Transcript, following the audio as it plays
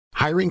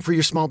Hiring for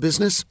your small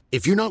business?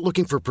 If you're not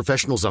looking for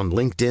professionals on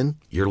LinkedIn,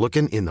 you're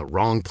looking in the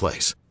wrong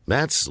place.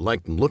 That's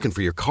like looking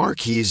for your car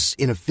keys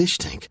in a fish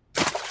tank.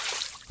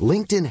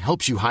 LinkedIn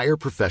helps you hire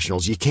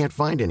professionals you can't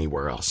find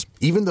anywhere else,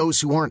 even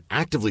those who aren't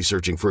actively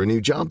searching for a new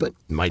job but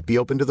might be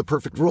open to the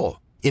perfect role.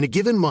 In a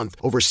given month,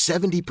 over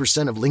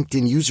 70% of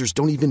LinkedIn users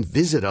don't even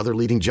visit other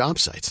leading job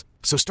sites.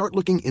 So start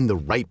looking in the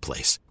right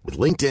place. With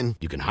LinkedIn,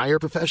 you can hire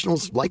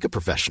professionals like a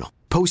professional.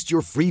 Post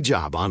your free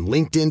job on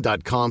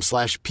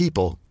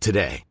linkedin.com/people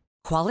today.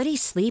 Quality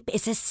sleep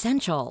is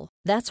essential.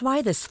 That's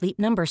why the Sleep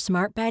Number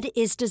Smart Bed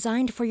is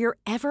designed for your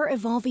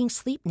ever-evolving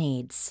sleep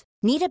needs.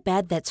 Need a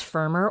bed that's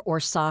firmer or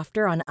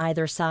softer on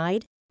either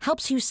side?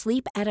 Helps you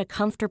sleep at a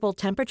comfortable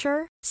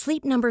temperature?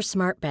 Sleep Number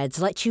Smart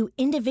Beds let you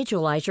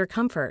individualize your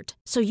comfort,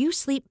 so you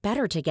sleep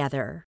better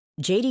together.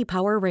 J.D.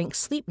 Power ranks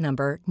Sleep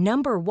Number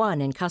number 1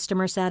 in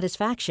customer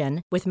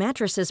satisfaction with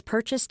mattresses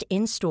purchased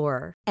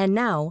in-store. And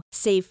now,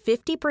 save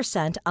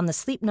 50% on the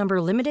Sleep Number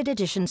Limited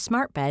Edition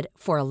Smart Bed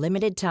for a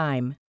limited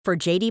time. For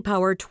J.D.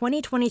 Power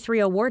 2023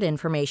 award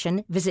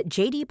information, visit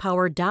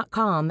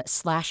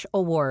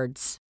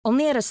jdpower.com/awards.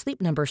 Only at a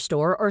Sleep Number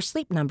store or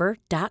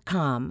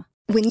sleepnumber.com.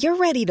 When you're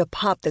ready to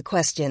pop the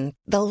question,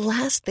 the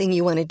last thing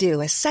you want to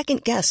do is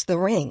second-guess the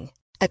ring.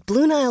 At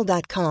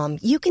BlueNile.com,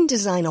 you can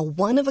design a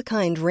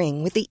one-of-a-kind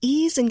ring with the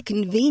ease and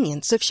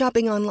convenience of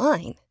shopping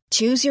online.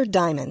 Choose your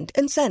diamond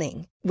and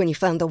setting. When you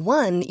find the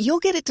one, you'll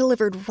get it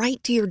delivered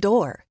right to your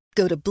door.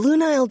 Go to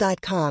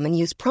BlueNile.com and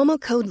use promo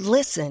code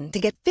LISTEN to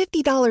get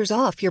 $50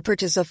 off your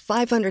purchase of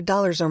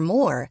 $500 or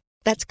more.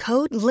 That's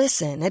code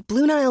LISTEN at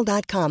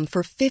BlueNile.com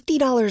for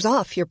 $50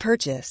 off your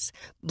purchase.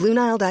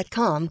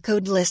 BlueNile.com,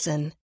 code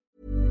LISTEN.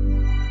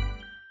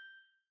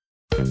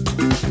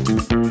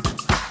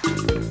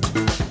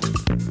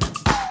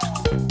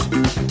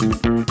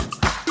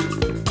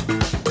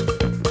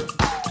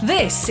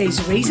 This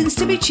is Reasons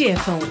to be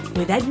Cheerful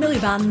with Ed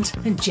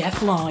Miliband and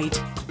Jeff Lloyd.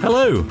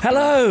 Hello.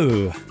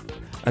 Hello.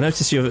 I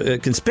notice you're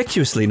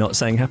conspicuously not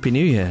saying Happy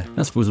New Year.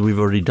 That's because we've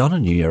already done a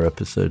New Year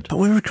episode. But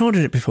we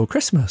recorded it before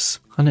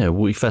Christmas. I know,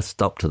 we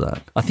fessed up to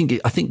that. I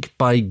think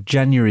by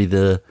January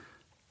the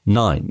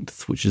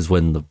 9th, which is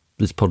when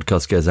this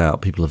podcast goes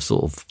out, people have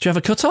sort of... Do you have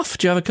a cut-off?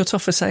 Do you have a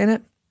cut-off for saying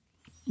it?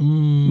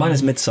 Mine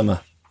is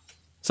Midsummer.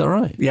 Is that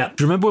right? Yeah.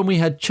 Do you remember when we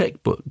had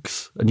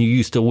checkbooks and you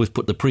used to always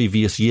put the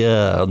previous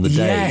year on the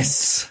day?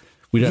 Yes.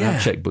 We don't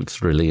have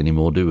checkbooks really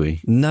anymore, do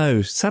we?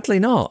 No, sadly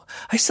not.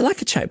 I used to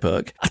like a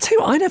checkbook. I'll tell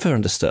you what I never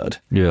understood.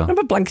 Yeah.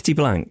 Remember Blankety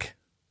Blank?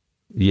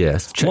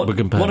 Yes, checkbook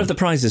and pen. One of the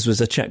prizes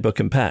was a checkbook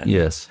and pen.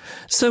 Yes.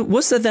 So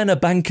was there then a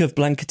bank of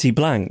Blankety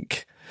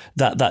Blank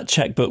that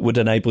checkbook would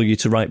enable you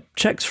to write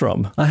checks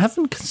from? I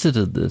haven't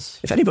considered this.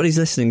 If anybody's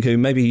listening who,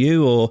 maybe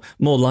you or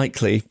more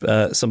likely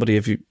somebody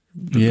of you...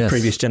 The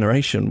previous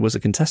generation was a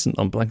contestant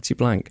on Blankety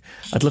Blank.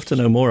 I'd love to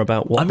know more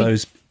about what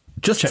those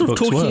just sort of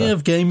talking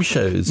of game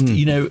shows,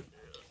 you know,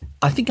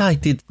 I think I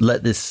did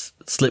let this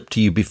slip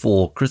to you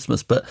before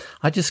Christmas, but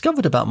I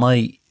discovered about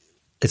my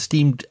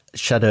esteemed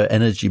Shadow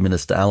Energy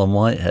Minister, Alan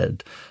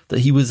Whitehead, that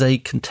he was a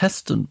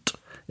contestant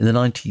in the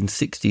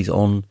 1960s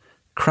on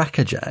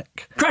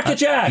Crackerjack.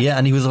 Crackerjack! Yeah,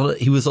 and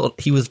he was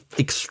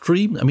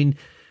extreme. I mean,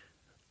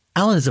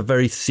 Alan is a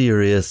very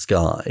serious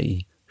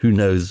guy who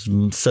knows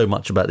so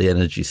much about the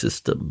energy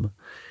system.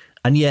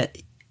 And yet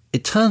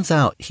it turns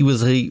out he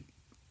was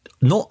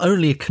not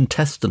only a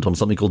contestant on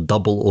something called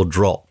Double or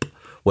Drop,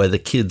 where the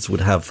kids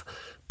would have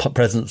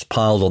presents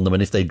piled on them,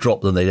 and if they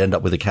dropped them, they'd end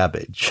up with a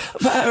cabbage.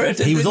 But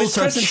he was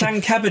also presents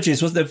and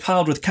cabbages. Was they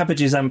piled with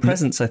cabbages and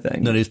presents, I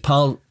think? No, he was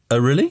piled... Oh,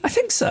 really? I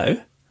think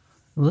so.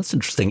 Well, that's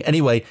interesting.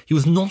 Anyway, he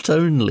was not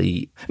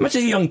only...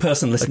 Imagine a young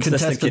person listening to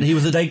this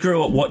thinking, they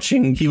grew up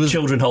watching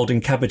children holding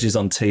cabbages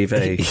on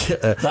TV.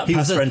 That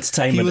passed for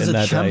entertainment in their day.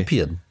 He was a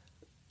champion.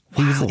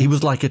 Wow. He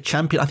was like a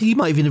champion. I think he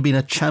might even have been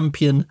a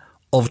champion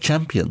of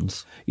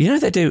champions. You know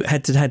they do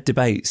head-to-head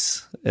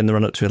debates in the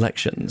run-up to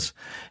elections.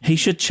 He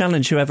should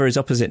challenge whoever his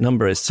opposite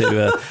number is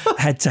to a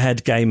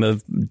head-to-head game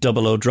of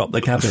double or drop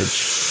the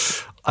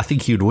cabbage. I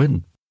think he'd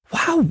win.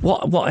 Wow,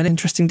 what an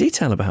interesting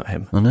detail about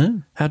him. I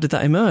know. How did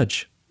that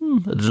emerge?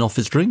 At an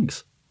office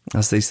drinks.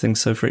 As these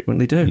things so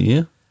frequently do.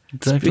 Yeah,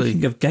 exactly.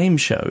 Speaking of game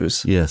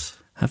shows, yes.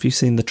 Have you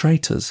seen The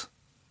Traitors?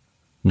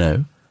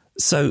 No.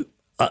 So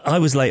I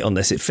was late on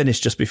this. It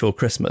finished just before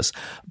Christmas,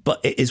 but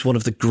it is one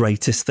of the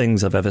greatest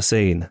things I've ever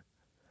seen.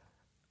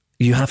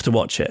 You have to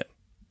watch it.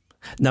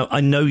 Now,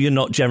 I know you're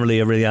not generally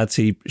a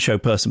reality show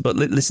person, but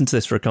listen to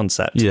this for a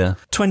concept. Yeah.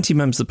 20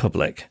 members of the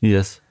public.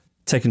 Yes.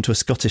 Taken to a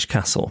Scottish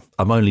castle.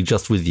 I'm only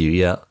just with you,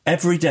 yeah.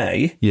 Every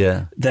day,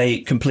 they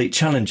complete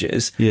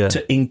challenges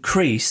to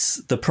increase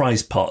the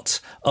prize pot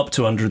up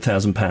to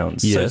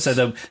 £100,000. Yes. So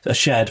they're a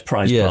shared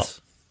prize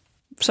pot.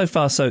 So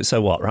far, so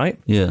what, right?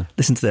 Yeah.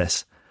 Listen to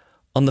this.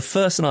 On the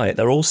first night,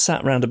 they're all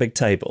sat around a big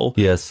table,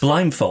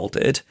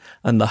 blindfolded,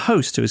 and the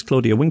host, who is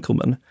Claudia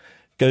Winkleman,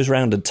 goes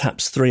round and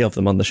taps 3 of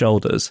them on the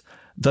shoulders.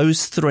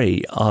 Those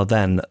 3 are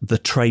then the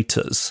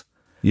traitors.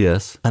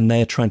 Yes. And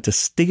they are trying to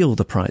steal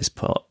the prize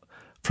pot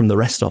from the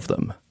rest of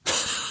them.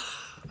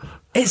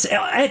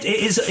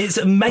 It's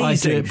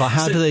amazing. I do, but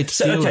how do they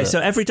steal it? So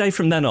every day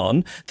from then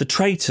on, the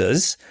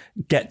traitors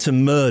get to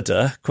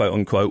murder, quote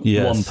unquote,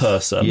 one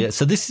person. Yeah,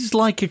 so this is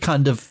like a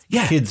kind of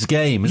kids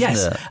game,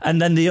 isn't it?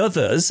 And then the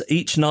others,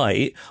 each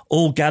night,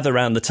 all gather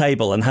around the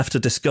table and have to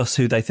discuss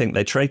who they think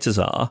their traitors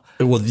are.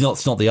 Well,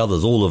 it's not the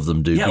others, all of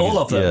them do. Yeah, all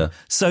of them. Yeah.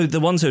 So the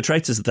ones who are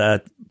traitors are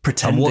there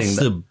pretending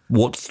and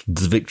what's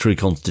the victory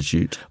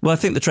constitute? Well, I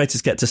think the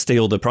traitors get to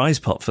steal the prize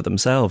pot for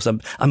themselves.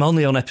 I'm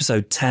only on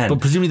episode 10. But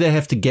presumably they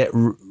have to get...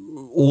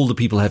 all the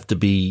people have to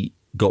be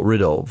got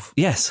rid of.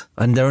 Yes.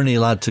 And they're only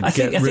allowed to I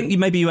think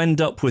maybe you end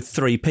up with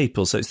 3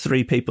 people, so it's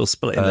 3 people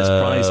splitting this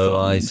prize fund. Oh,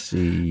 I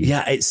see.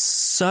 Yeah, it's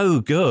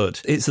so good.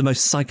 It's the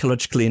most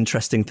psychologically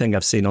interesting thing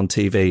I've seen on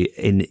TV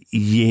in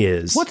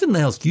years. Why didn't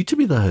they ask you to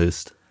be the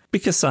host?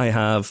 Because I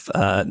have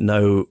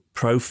no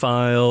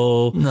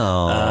profile,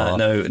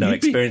 no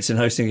experience in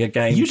hosting a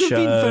game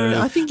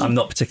show. I'm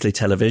not particularly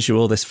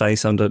televisual, this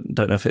face. I don't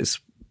know if it's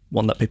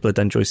one that people would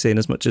enjoy seeing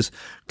as much as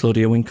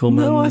Claudia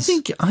Winkleman. No, I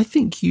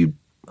think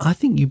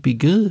you'd be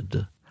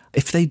good.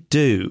 If they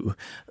do,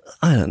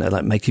 I don't know,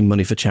 like making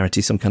money for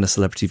charity, some kind of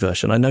celebrity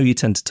version. I know you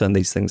tend to turn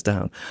these things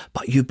down,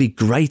 but you'd be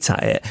great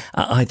at it,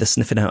 at either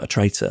sniffing out a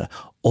traitor,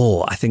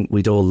 or I think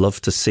we'd all love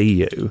to see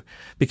you,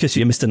 because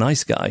you're Mr.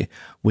 Nice Guy,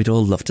 we'd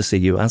all love to see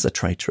you as a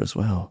traitor as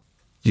well.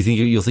 Do you think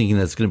you're thinking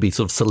there's going to be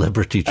sort of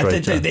celebrity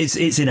traitor? It's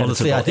inevitable.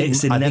 Honestly, I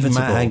think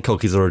Matt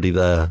Hancock is already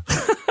there.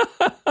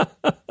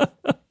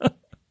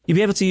 You'd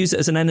be able to use it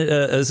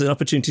as an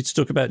opportunity to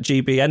talk about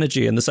GB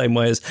Energy in the same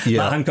way as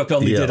Matt Hancock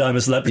only did I'm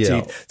a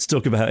Celebrity to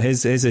talk about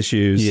his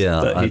issues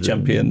that he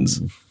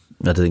champions.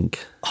 I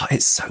think. Oh,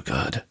 it's so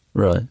good.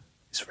 Right.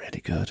 It's really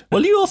good.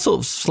 Well, you are sort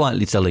of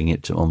slightly selling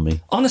it on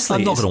me. Honestly,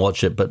 I'm not going to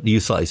watch it, but you're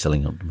slightly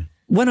selling it on me.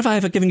 When have I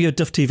ever given you a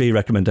Duff TV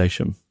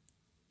recommendation?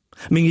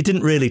 I mean, you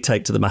didn't really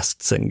take to The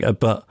Masked Singer,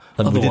 but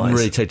we didn't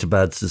really take to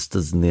Bad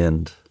Sisters in the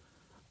end.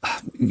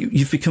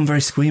 You've become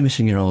very squeamish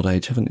in your old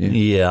age, haven't you?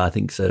 Yeah, I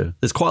think so.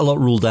 There's quite a lot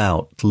ruled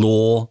out.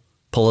 Law,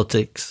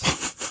 politics,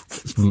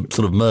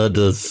 sort of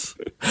murders.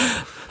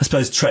 I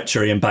suppose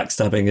treachery and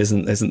backstabbing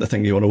isn't the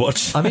thing you want to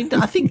watch. I mean,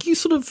 I think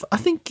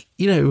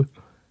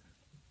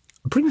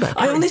bring back...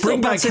 I only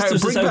thought Bad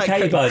Sisters was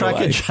okay, by the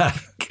way.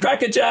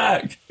 Cracker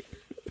Jack!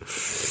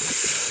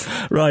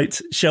 Right,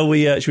 shall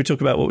we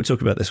talk about what we're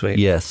talking about this week?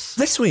 Yes.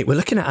 This week, we're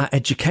looking at our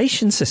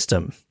education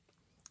system.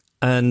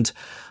 And...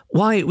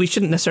 why we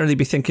shouldn't necessarily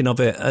be thinking of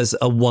it as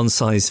a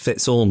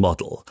one-size-fits-all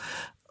model.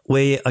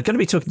 We are going to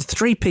be talking to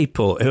 3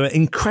 people who are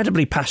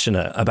incredibly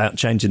passionate about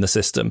changing the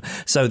system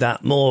so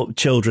that more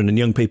children and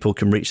young people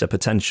can reach their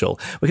potential.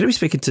 We're going to be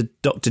speaking to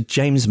Dr.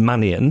 James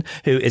Mannion,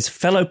 who is a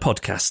fellow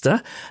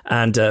podcaster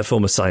and a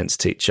former science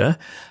teacher.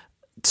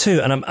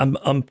 And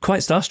I'm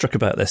quite starstruck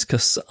about this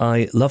because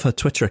I love her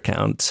Twitter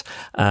account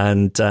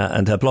and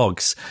her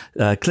blogs.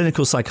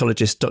 Clinical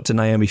psychologist Dr.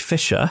 Naomi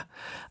Fisher.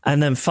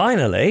 And then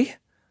finally...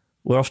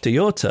 we're off to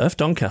your turf,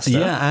 Doncaster.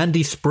 Yeah,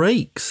 Andy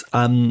Sprakes,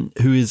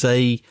 who is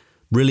a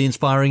really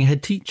inspiring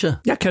head teacher.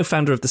 Yeah,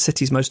 co-founder of the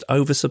city's most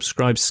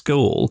oversubscribed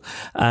school,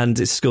 and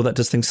it's a school that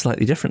does things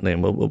slightly differently,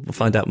 and we'll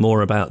find out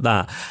more about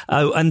that.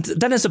 Oh, and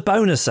then as a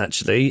bonus,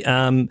 actually,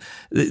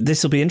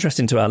 this will be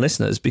interesting to our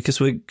listeners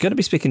because we're going to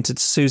be speaking to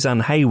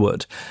Suzanne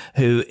Hayward,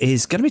 who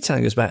is going to be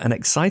telling us about an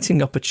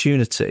exciting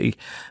opportunity.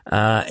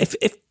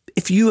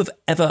 If you have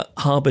ever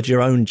harboured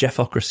your own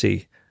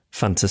Jeffocracy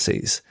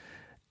fantasies,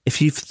 if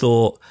you've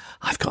thought,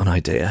 I've got an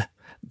idea,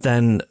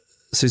 then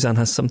Suzanne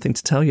has something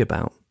to tell you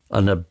about.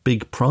 And a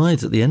big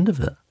prize at the end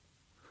of it.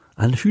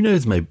 And who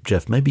knows,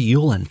 maybe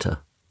you'll enter.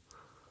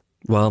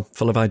 Well,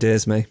 full of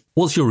ideas, me.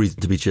 What's your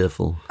reason to be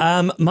cheerful?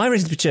 My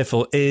reason to be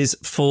cheerful is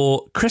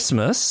for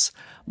Christmas,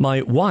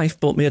 my wife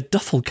bought me a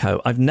duffel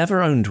coat. I've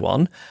never owned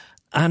one,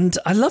 and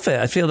I love it.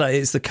 I feel that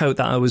it's the coat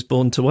that I was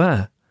born to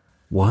wear.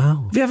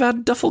 Wow. Have you ever had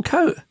a duffel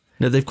coat?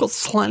 No, they've got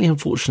slightly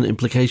unfortunate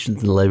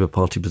implications in the Labour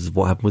Party because of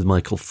what happened with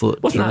Michael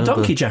Foot. Wasn't that a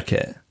donkey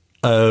jacket?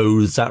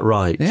 Oh, is that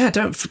right? Yeah,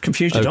 don't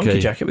confuse your donkey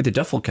jacket with your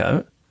duffel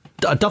coat.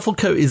 A duffel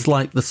coat is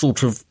like the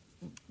sort of...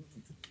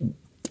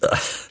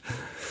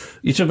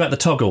 You're talking about the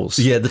toggles?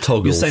 Yeah, the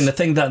toggles. You're saying the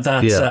thing that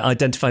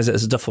identifies it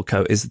as a duffel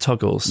coat is the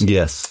toggles?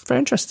 Yes. Very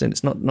interesting.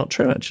 It's not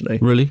true, actually.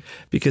 Really?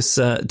 Because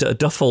a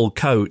duffel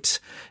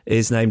coat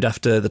is named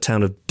after the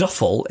town of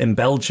Duffel in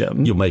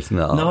Belgium. You're making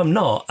that up. No, I'm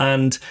not.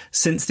 And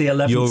since the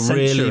 11th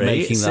century... You're really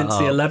making that up. Since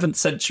the 11th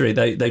century,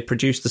 they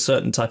produced a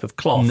certain type of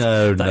cloth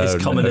that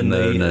is common in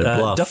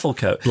the duffel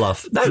coat.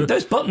 Bluff. No,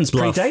 those buttons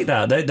predate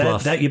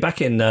that. You're back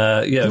in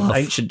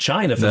ancient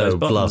China for those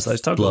buttons,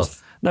 those toggles.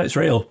 Bluff. No, it's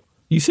real.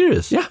 You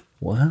serious? Yeah.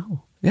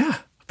 Wow. Yeah.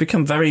 I've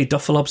become very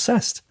Duffel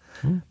obsessed.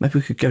 Maybe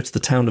we could go to the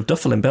town of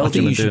Duffel in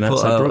Belgium and do an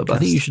outside broadcast. I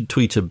think you should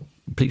tweet a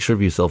picture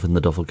of yourself in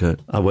the duffel coat.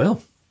 I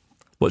will.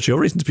 What's your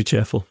reason to be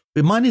cheerful?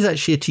 Mine is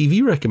actually a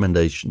TV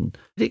recommendation.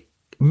 It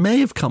may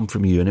have come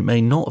from you and it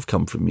may not have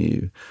come from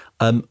you.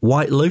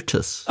 White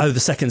Lotus. Oh, the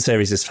second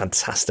series is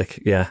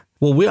fantastic, yeah.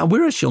 Well,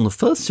 we're actually on the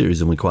first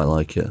series and we quite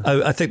like it.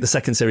 Oh, I think the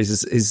second series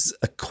is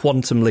a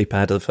quantum leap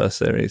ahead of the first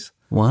series.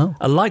 Wow.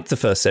 I liked the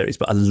first series,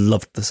 but I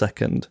loved the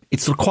second.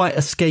 It's sort of quite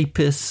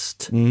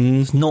escapist.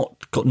 It's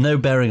got no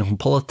bearing on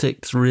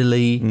politics,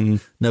 really.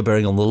 No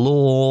bearing on the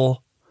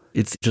law.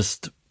 It's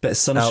just bit of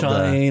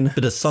sunshine.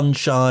 Bit of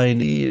sunshine.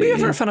 Were you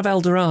ever a fan of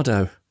El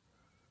Dorado?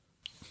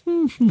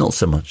 Not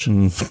so much.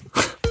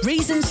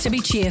 Reasons to be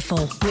cheerful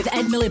with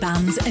Ed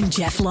Miliband and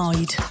Jeff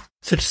Lloyd.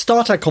 So to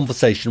start our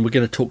conversation, we're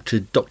going to talk to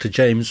Dr.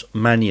 James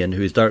Mannion,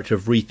 who is Director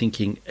of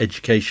Rethinking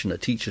Education, a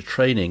teacher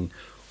training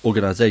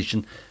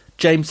organisation.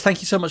 James,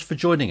 thank you so much for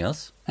joining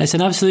us. It's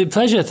an absolute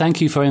pleasure.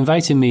 Thank you for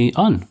inviting me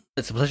on.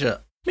 It's a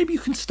pleasure. Maybe you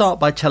can start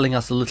by telling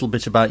us a little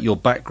bit about your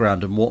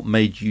background and what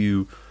made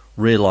you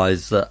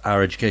realise that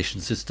our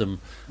education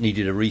system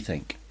needed a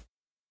rethink.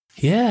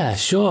 Yeah,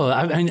 sure.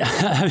 I mean,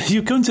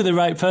 you've come to the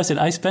right person.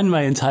 I spend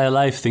my entire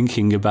life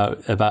thinking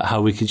about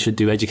how we should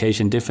do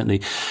education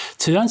differently.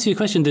 To answer your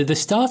question, the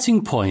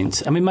starting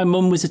point, I mean, my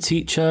mum was a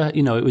teacher,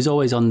 it was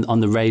always on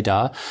the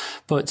radar.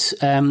 But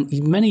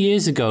many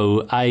years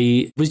ago,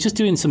 I was just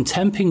doing some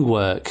temping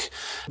work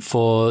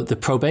for the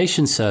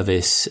probation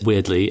service,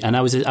 weirdly. And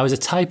I was a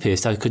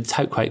typist. I could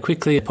type quite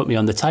quickly. It put me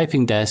on the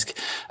typing desk.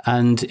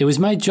 And it was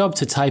my job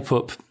to type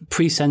up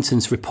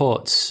pre-sentence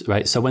reports,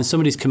 right? So when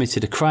somebody's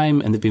committed a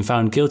crime and they've been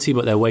found guilty,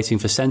 but they're waiting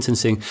for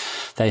sentencing,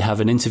 they have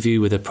an interview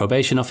with a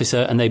probation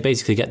officer and they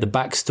basically get the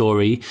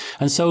backstory.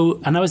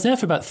 And I was there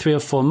for about 3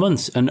 or 4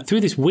 months. And through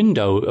this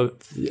window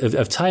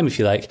of time, if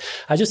you like,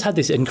 I just had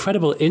this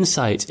incredible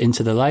insight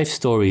into the life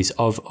stories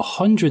of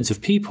hundreds of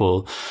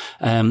people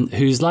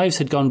whose lives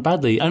had gone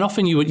badly. And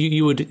often you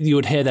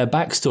would hear their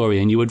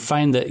backstory and you would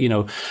find that,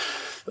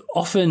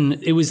 often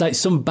it was like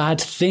some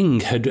bad thing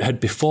had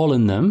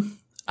befallen them.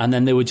 And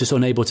then they were just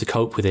unable to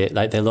cope with it.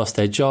 Like they lost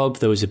their job,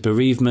 there was a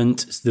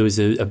bereavement, there was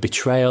a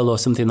betrayal or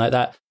something like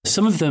that.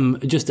 Some of them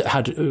just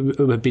had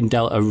been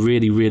dealt a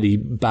really, really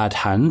bad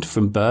hand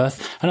from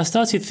birth. And I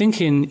started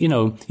thinking,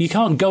 you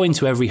can't go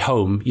into every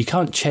home. You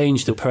can't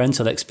change the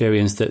parental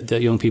experience that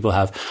young people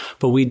have.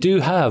 But we do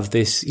have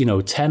this,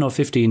 10 or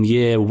 15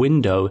 year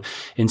window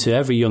into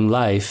every young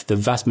life, the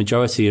vast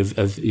majority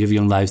of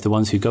young lives, the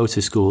ones who go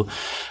to school.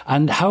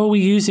 And how are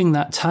we using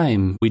that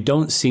time? We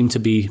don't seem to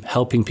be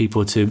helping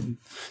people to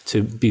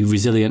be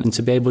resilient and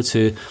to be able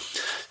to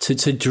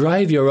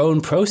drive your own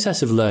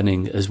process of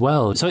learning as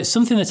well. So it's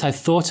something that I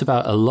thought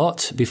about a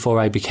lot before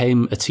I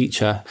became a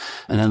teacher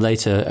and then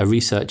later a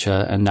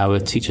researcher and now a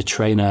teacher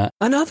trainer.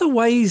 And other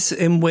ways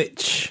in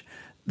which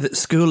that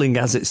schooling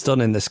as it's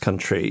done in this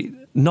country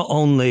not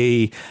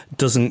only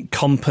doesn't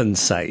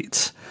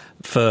compensate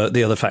for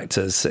the other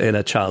factors in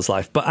a child's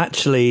life, but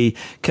actually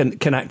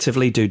can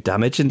actively do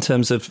damage in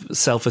terms of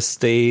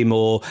self-esteem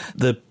or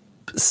the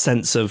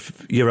sense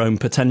of your own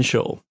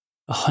potential.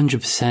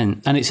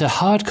 100%. And it's a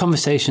hard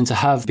conversation to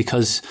have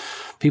because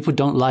people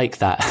don't like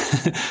that.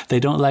 They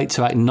don't like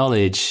to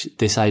acknowledge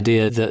this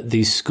idea that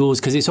these schools,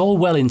 because it's all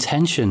well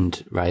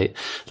intentioned, right?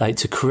 Like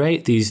to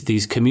create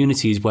these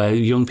communities where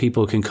young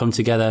people can come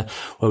together,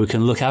 where we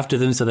can look after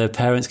them so their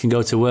parents can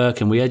go to work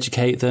and we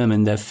educate them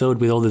and they're filled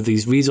with all of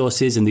these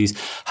resources and these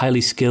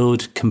highly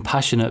skilled,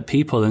 compassionate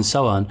people and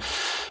so on.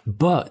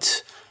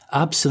 But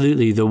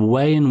absolutely, the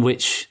way in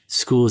which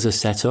schools are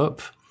set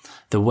up,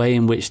 the way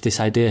in which this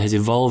idea has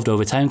evolved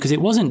over time, because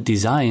it wasn't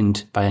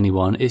designed by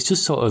anyone. It's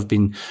just sort of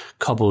been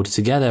cobbled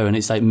together and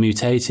it's like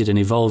mutated and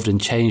evolved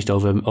and changed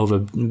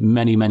over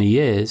many, many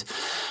years.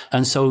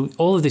 And so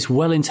all of this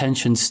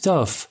well-intentioned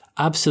stuff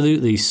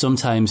absolutely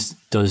sometimes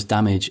does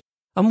damage.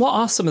 And what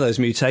are some of those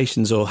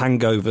mutations or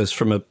hangovers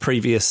from a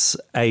previous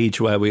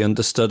age where we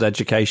understood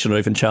education or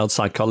even child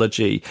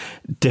psychology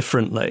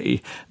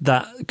differently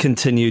that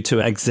continue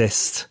to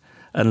exist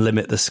and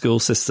limit the school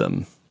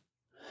system?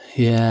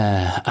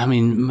 Yeah, I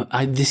mean,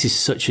 this is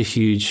such a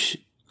huge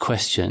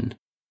question.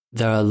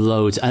 There are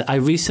loads. I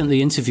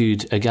recently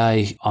interviewed a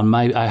guy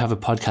I have a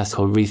podcast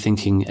called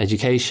Rethinking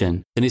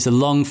Education, and it's a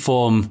long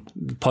form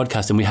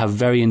podcast and we have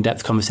very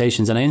in-depth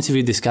conversations. And I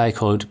interviewed this guy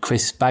called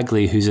Chris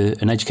Bagley, who's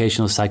an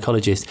educational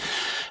psychologist,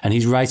 and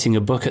he's writing a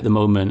book at the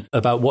moment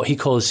about what he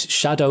calls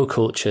shadow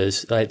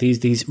cultures, like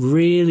these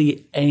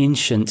really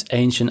ancient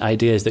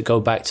ideas that go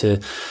back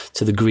to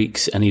the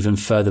Greeks and even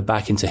further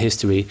back into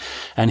history.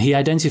 And he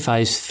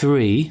identifies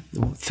three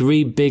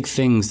big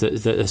things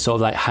that are sort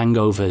of like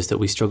hangovers that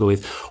we struggle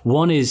with.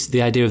 One is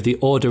the idea of the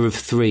order of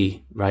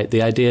three, right?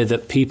 The idea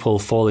that people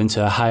fall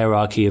into a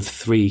hierarchy of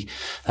three,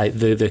 like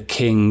the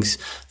kings,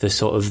 the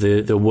sort of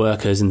the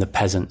workers and the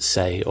peasants,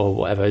 say, or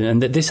whatever.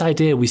 And this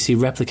idea we see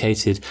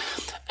replicated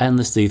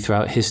endlessly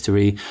throughout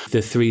history,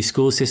 the three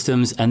school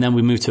systems, and then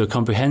we moved to a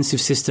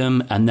comprehensive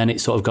system, and then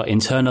it sort of got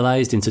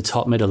internalized into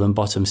top, middle, and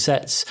bottom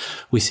sets.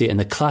 We see it in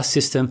the class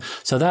system.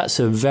 So that's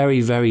a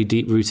very, very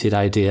deep-rooted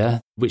idea,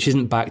 which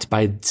isn't backed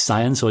by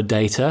science or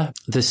data.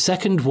 The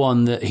second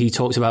one that he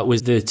talked about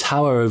was the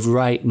Tower of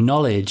Right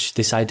knowledge,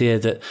 this idea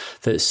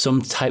that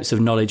some types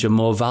of knowledge are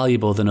more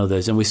valuable than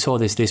others. And we saw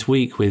this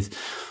week with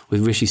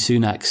Rishi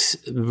Sunak's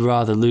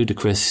rather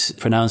ludicrous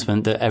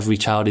pronouncement that every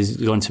child is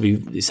going to be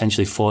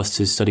essentially forced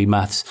to study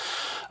maths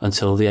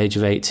until the age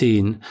of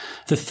 18.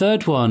 The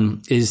third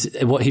one is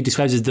what he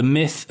describes as the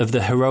myth of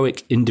the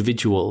heroic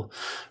individual,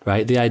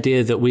 right? The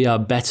idea that we are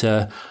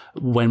better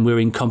when we're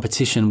in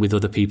competition with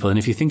other people. And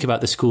if you think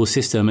about the school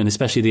system, and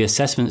especially the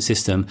assessment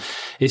system,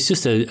 it's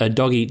just a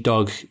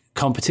dog-eat-dog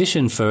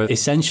competition for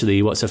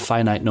essentially what's a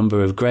finite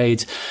number of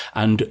grades.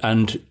 And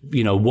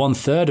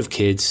 1/3 of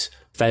kids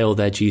fail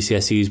their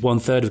GCSEs,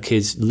 1/3 of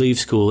kids leave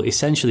school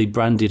essentially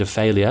branded a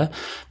failure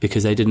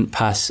because they didn't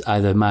pass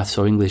either maths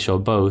or English or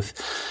both.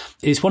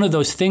 It's one of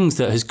those things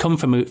that has come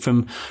from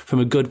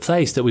a good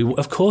place, that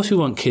of course we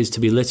want kids to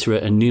be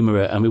literate and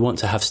numerate, and we want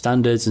to have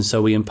standards, and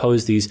so we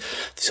impose these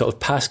sort of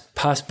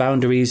past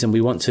boundaries, and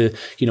we want to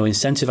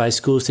incentivize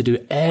schools to do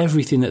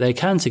everything that they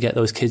can to get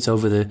those kids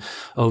over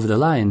the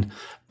line.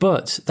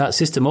 But that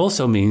system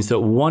also means that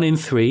 1 in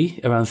 3,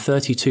 around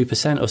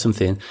 32% or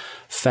something,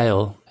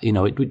 fail.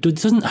 It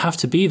doesn't have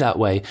to be that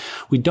way.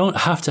 We don't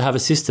have to have a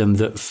system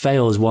that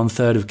fails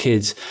 1/3 of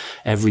kids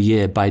every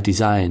year by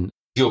design.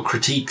 Your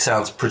critique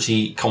sounds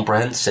pretty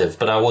comprehensive,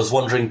 but I was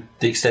wondering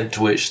the extent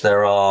to which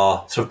there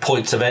are sort of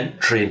points of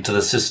entry into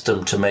the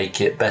system to make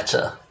it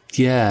better.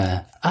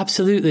 Yeah,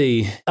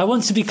 absolutely. I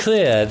want to be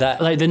clear that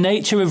the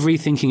nature of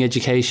rethinking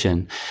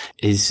education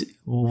is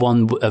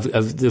one of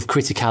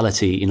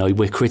criticality.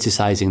 We're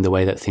criticizing the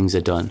way that things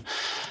are done.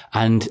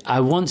 And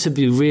I want to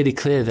be really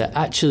clear that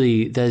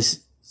actually there's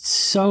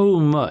so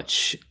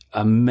much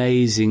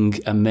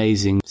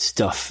amazing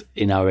stuff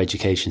in our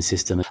education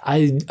system.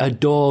 I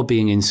adore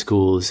being in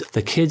schools.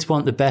 The kids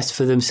want the best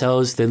for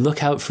themselves. They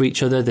look out for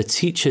each other. The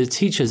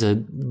teachers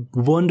are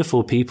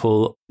wonderful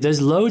people. There's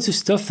loads of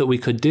stuff that we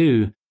could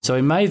do. So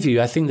in my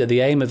view, I think that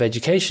the aim of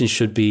education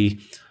should be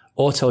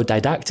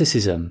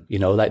autodidacticism.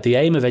 The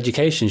aim of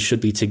education should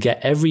be to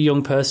get every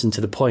young person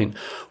to the point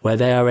where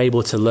they are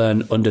able to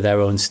learn under their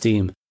own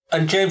steam.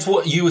 And James,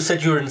 what you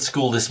said you were in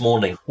school this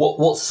morning.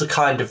 What's the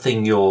kind of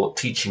thing you're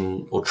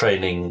teaching or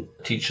training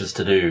teachers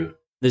to do?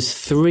 There's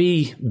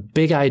 3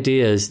 big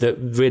ideas that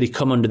really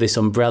come under this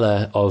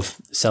umbrella of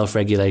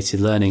self-regulated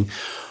learning.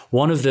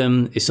 One of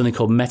them is something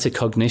called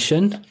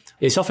metacognition.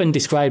 It's often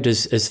described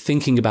as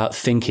thinking about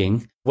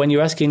thinking. When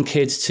you're asking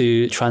kids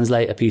to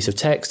translate a piece of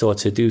text or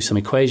to do some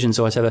equations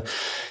or whatever,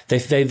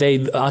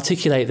 they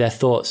articulate their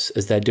thoughts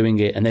as they're doing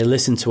it, and they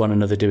listen to one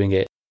another doing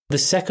it. The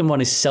second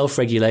one is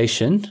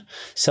self-regulation.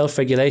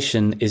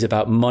 Self-regulation is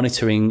about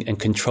monitoring and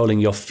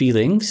controlling your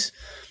feelings.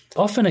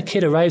 Often a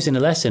kid arrives in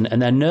a lesson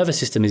and their nervous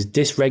system is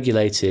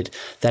dysregulated.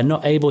 They're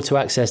not able to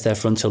access their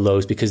frontal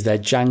lobes because they're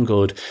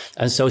jangled.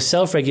 And so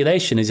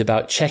self-regulation is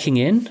about checking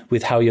in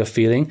with how you're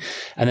feeling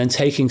and then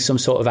taking some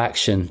sort of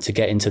action to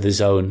get into the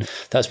zone.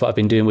 That's what I've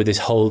been doing with this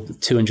whole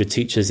 200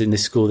 teachers in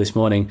this school this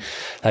morning,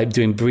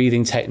 doing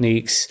breathing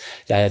techniques,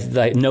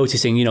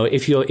 noticing,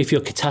 if you're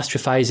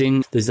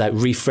catastrophizing, there's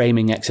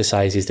reframing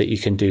exercises that you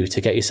can do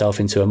to get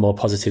yourself into a more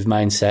positive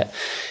mindset.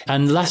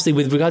 And lastly,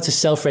 with regard to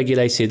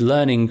self-regulated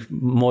learning,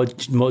 more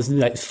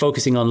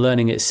focusing on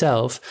learning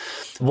itself.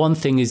 One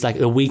thing is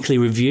a weekly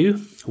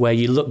review where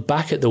you look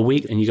back at the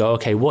week and you go,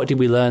 okay, what did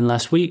we learn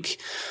last week?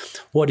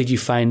 What did you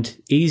find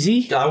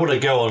easy? I want to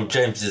go on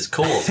James's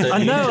course.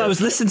 I know. I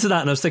was listening to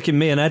that and I was thinking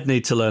me and Ed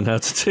need to learn how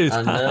to do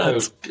that. I know.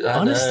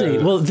 Honestly,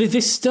 well,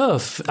 this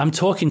stuff, I'm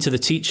talking to the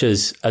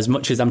teachers as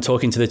much as I'm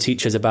talking to the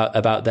teachers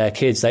about their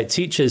kids.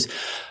 Teachers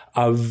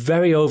are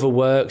very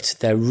overworked.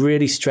 They're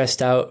really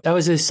stressed out. I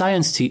was a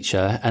science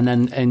teacher, and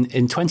then in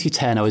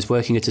 2010, I was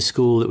working at a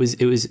school. It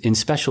was in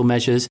special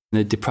measures in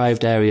a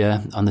deprived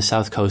area on the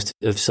south coast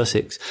of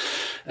Sussex,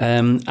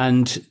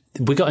 and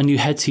we got a new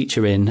head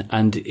teacher in,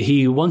 and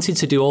he wanted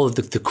to do all of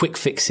the quick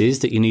fixes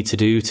that you need to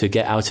do to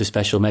get out of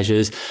special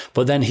measures.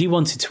 But then he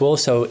wanted to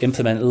also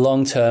implement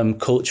long-term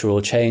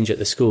cultural change at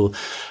the school.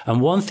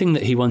 And one thing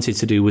that he wanted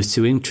to do was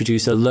to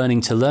introduce a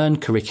learning to learn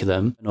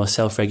curriculum or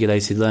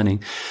self-regulated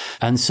learning.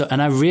 And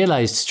I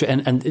realized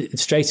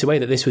straight away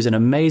that this was an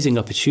amazing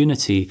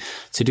opportunity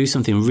to do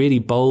something really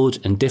bold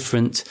and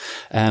different.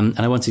 And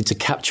I wanted to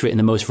capture it in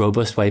the most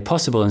robust way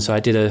possible. And so I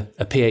did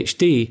a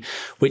PhD,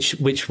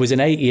 which was an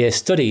 8-year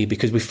study,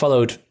 because we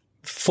followed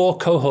 4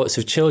 cohorts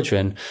of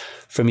children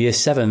from year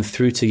 7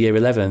 through to year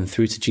 11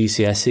 through to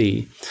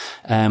GCSE.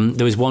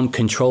 There was 1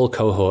 control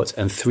cohort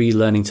and 3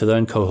 learning to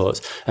learn cohorts.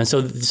 And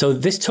so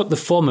this took the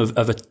form of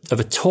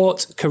a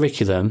taught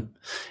curriculum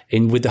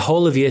with the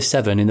whole of year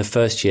 7 in the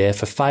first year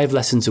for 5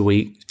 lessons a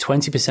week,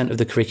 20% of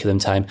the curriculum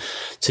time,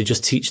 to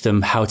just teach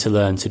them how to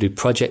learn, to do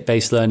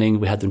project-based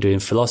learning. We had them doing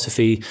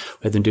philosophy.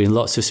 We had them doing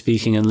lots of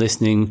speaking and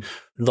listening,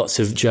 lots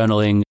of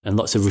journaling, and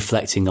lots of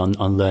reflecting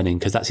on learning,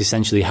 because that's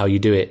essentially how you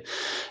do it.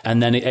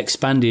 And then it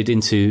expanded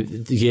into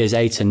years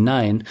 8 and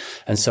 9.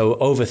 And so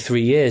over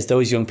 3 years,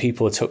 those young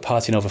people took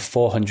part in over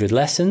 400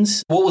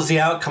 lessons. What was the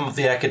outcome of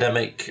the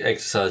academic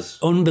exercise?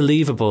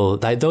 Unbelievable.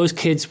 Those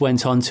kids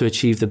went on to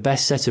achieve the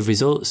best set of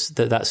results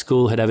that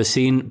school had ever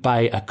seen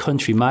by a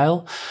country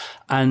mile.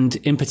 And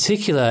in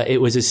particular,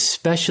 it was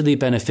especially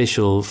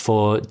beneficial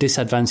for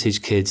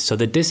disadvantaged kids. So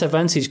the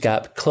disadvantage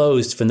gap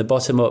closed from the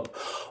bottom up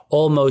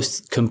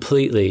almost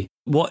completely.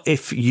 What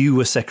if you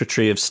were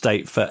Secretary of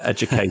State for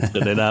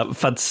Education in a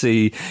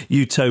fantasy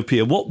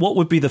utopia? What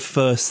would be the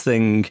first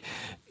thing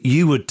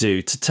you would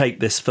do to take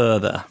this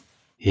further?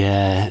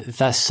 Yeah,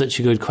 that's such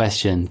a good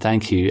question.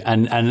 Thank you.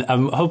 And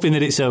I'm hoping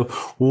that it's so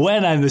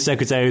when I'm the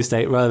Secretary of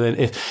State rather than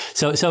if.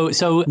 So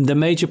the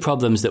major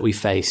problems that we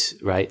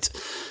face, right?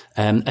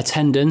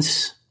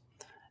 Attendance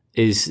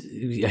is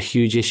a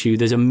huge issue.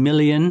 There's a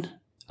million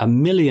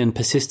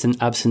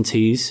persistent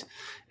absentees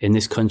in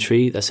this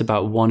country. That's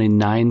about 1 in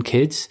 9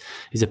 kids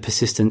is a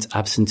persistent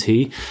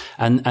absentee.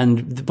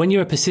 And when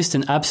you're a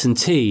persistent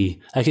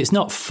absentee, like, it's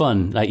not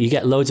fun. Like, you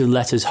get loads of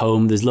letters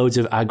home. There's loads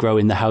of aggro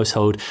in the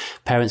household.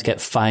 Parents get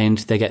fined.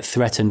 They get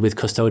threatened with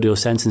custodial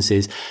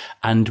sentences.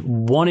 And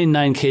 1 in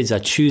 9 kids are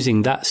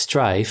choosing that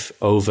strife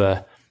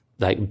over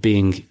like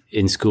being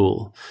in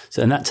school.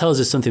 So, and that tells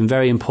us something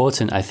very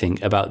important, I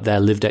think, about their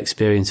lived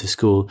experience of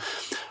school.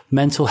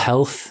 Mental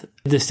health,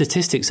 the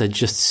statistics are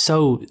just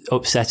so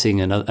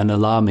upsetting and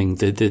alarming.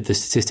 The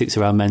statistics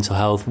around mental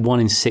health, 1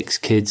 in 6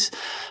 kids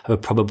have a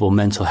probable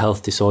mental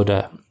health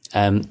disorder.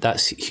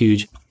 That's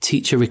huge.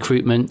 Teacher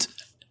recruitment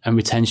and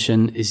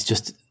retention is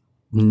just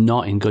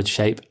not in good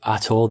shape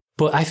at all.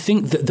 But I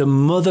think that the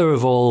mother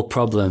of all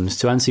problems,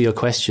 to answer your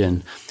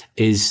question,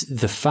 is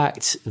the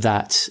fact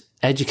that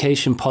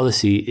education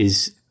policy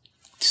is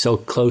so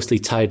closely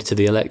tied to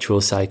the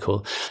electoral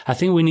cycle. I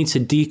think we need to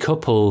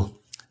decouple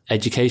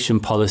education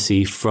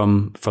policy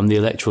from the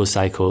electoral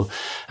cycle.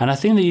 And I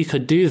think that you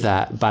could do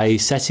that by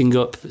setting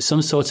up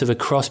some sort of a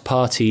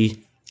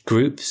cross-party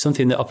group,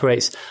 something that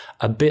operates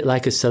a bit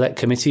like a select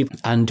committee.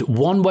 And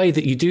one way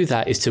that you do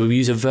that is to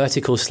use a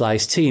vertical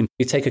slice team.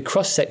 You take a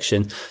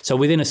cross-section. So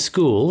within a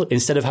school,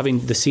 instead of having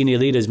the senior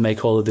leaders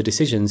make all of the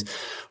decisions,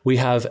 we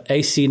have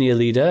a senior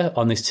leader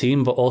on this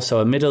team, but also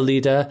a middle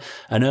leader,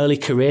 an early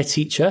career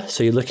teacher.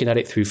 So you're looking at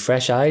it through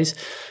fresh eyes,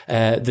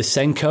 the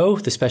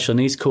SENCO, the special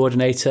needs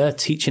coordinator,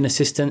 teaching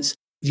assistants.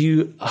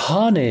 You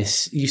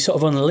sort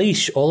of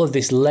unleash all of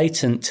this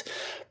latent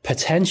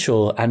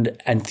potential and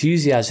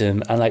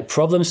enthusiasm and like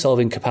problem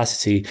solving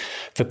capacity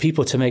for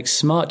people to make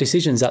smart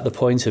decisions at the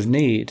point of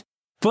need.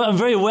 But I'm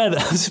very aware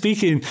that I'm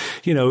speaking,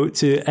 to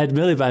Ed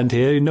Miliband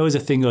here, who knows a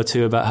thing or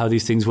two about how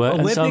these things work.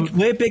 Well,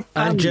 we're big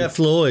fans. And Jeff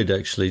Lloyd,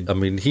 actually. I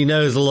mean, he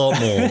knows a lot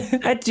more.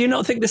 Ed, do you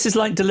not think this is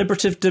like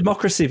deliberative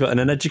democracy, but in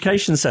an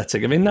education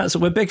setting? I mean,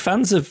 we're big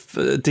fans of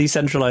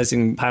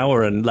decentralising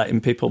power and letting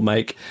people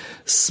make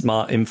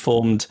smart,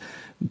 informed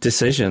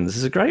decisions.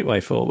 Is a great way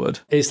forward.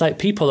 It's like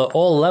people at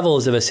all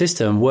levels of a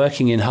system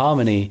working in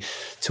harmony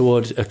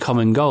toward a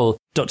common goal.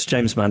 Dr.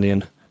 James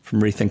Mannion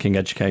from Rethinking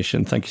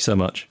Education, thank you so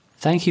much.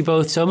 Thank you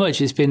both so much.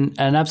 It's been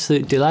an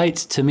absolute delight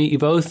to meet you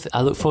both.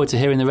 I look forward to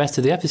hearing the rest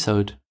of the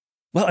episode.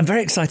 Well, I'm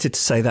very excited to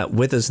say that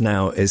with us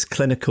now is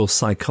clinical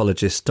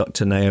psychologist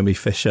Dr. Naomi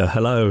Fisher.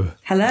 Hello.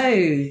 Hello.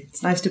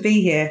 It's nice to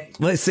be here.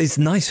 Well, it's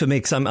nice for me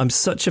because I'm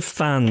such a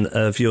fan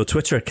of your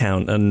Twitter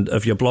account and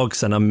of your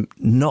blogs, and I'm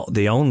not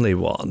the only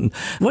one.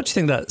 What do you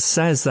think that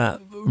says that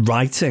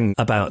writing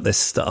about this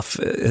stuff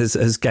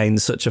has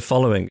gained such a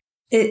following?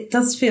 It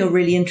does feel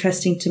really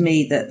interesting to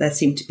me that there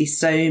seem to be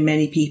so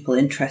many people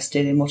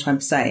interested in what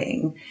I'm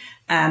saying.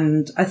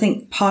 And I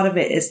think part of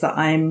it is that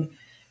I'm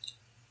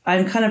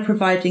kind of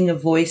providing a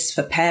voice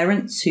for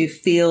parents who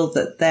feel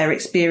that their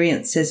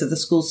experiences of the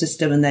school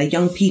system and their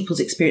young people's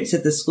experience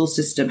of the school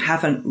system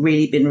haven't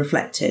really been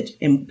reflected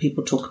in what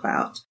people talk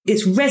about.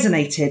 It's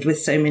resonated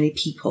with so many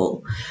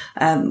people,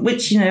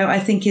 which, I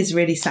think is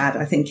really sad.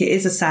 I think it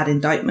is a sad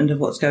indictment of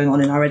what's going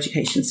on in our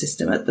education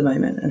system at the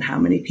moment and how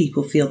many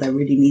people feel there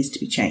really needs to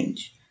be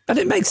change. And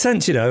it makes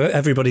sense,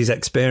 everybody's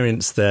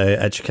experienced their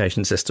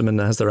education system and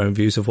has their own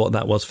views of what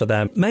that was for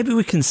them. Maybe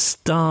we can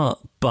start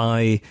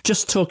by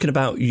just talking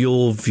about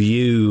your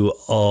view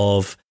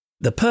of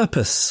the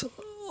purpose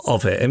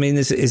of it. I mean,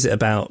 is it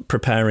about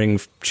preparing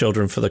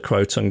children for the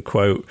quote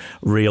unquote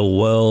real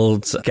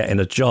world, getting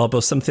a job,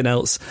 or something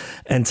else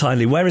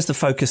entirely? Where is the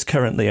focus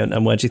currently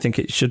and where do you think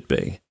it should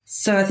be?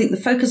 So I think the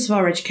focus of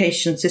our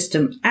education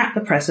system at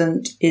the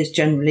present is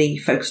generally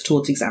focused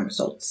towards exam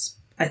results.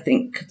 I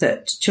think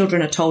that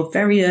children are told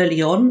very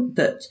early on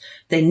that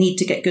they need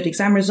to get good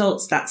exam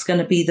results. That's going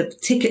to be the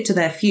ticket to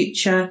their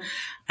future.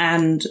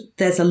 And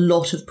there's a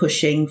lot of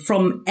pushing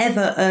from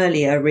ever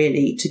earlier,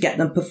 really, to get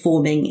them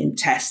performing in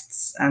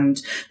tests. And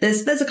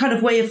there's a kind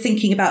of way of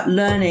thinking about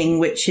learning,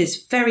 which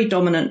is very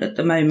dominant at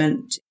the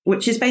moment,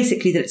 which is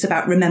basically that it's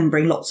about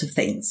remembering lots of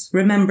things,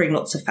 remembering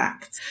lots of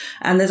facts.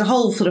 And there's a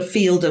whole sort of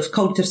field of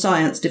cognitive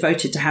science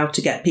devoted to how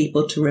to get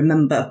people to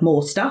remember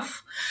more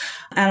stuff.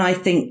 And I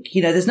think,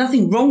 there's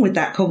nothing wrong with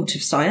that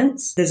cognitive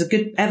science. There's a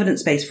good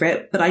evidence base for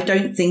it, but I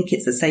don't think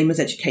it's the same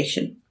as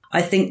education.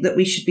 I think that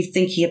we should be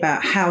thinking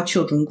about how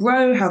children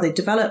grow, how they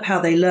develop, how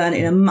they learn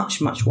in a much,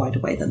 much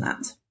wider way than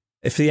that.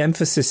 If the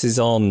emphasis is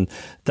on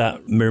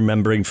that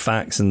remembering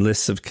facts and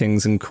lists of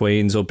kings and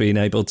queens or being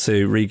able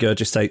to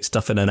regurgitate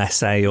stuff in an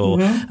essay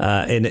or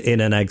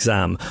in an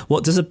exam,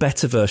 what does a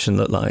better version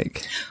look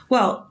like?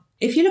 Well,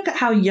 if you look at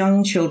how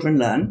young children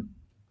learn,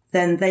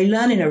 then they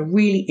learn in a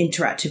really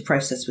interactive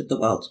process with the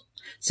world.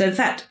 So in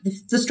fact,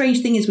 the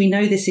strange thing is we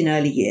know this in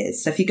early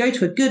years. So if you go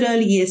to a good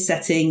early years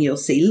setting, you'll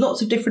see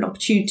lots of different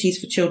opportunities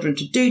for children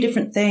to do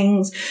different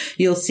things.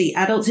 You'll see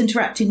adults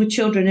interacting with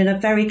children in a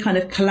very kind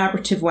of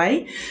collaborative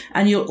way.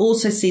 And you'll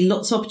also see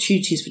lots of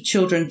opportunities for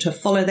children to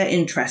follow their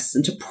interests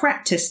and to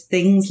practice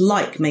things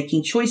like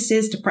making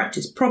choices, to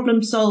practice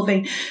problem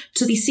solving,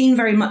 to be seen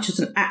very much as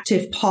an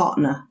active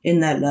partner in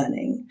their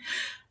learning.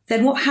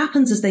 Then what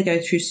happens as they go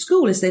through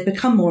school is they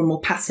become more and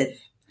more passive.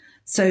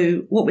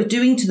 So what we're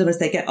doing to them as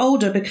they get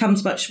older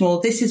becomes much more,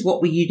 this is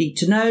what you need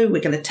to know.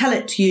 We're going to tell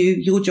it to you.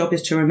 Your job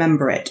is to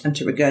remember it and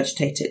to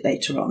regurgitate it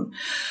later on.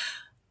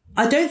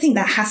 I don't think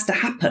that has to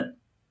happen.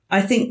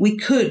 I think we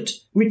could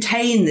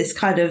retain this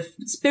kind of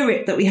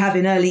spirit that we have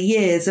in early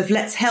years of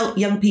let's help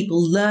young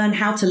people learn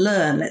how to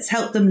learn. Let's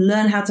help them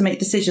learn how to make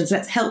decisions.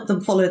 Let's help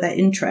them follow their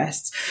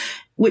interests,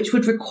 which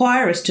would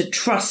require us to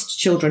trust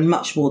children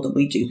much more than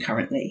we do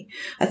currently.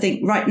 I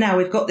think right now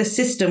we've got this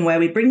system where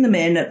we bring them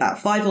in at about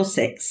 5 or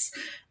 6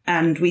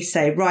 and we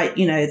say, right,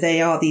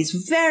 they are these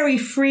very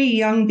free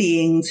young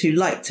beings who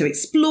like to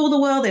explore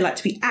the world. They like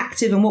to be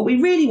active. And what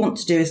we really want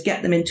to do is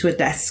get them into a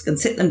desk and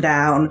sit them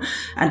down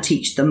and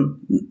teach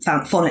them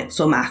phonics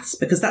or maths,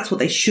 because that's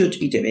what they should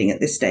be doing at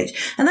this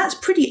stage. And that's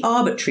pretty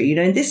arbitrary.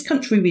 In this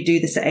country, we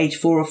do this at age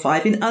 4 or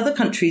 5. In other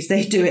countries,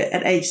 they do it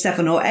at age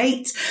 7 or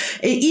 8.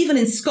 Even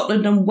in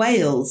Scotland and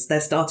Wales,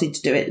 they're starting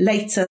to do it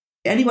later.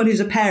 Anyone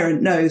who's a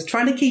parent knows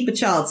trying to keep a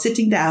child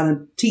sitting down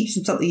and teach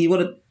them something you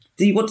want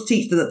to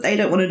teach them that they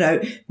don't want to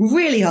know,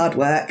 really hard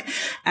work.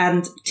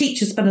 And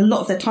teachers spend a lot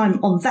of their time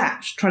on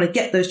that, trying to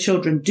get those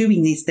children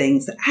doing these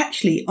things that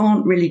actually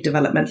aren't really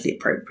developmentally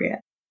appropriate.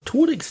 To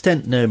what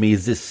extent, Naomi,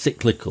 is this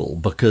cyclical?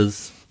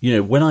 Because,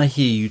 when I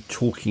hear you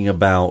talking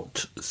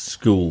about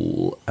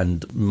school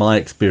and my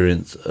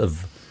experience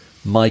of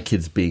my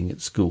kids being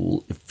at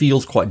school, it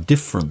feels quite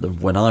different than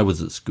when I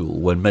was at school,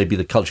 when maybe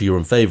the culture you're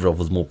in favour of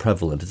was more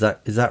prevalent. Is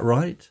that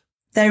right?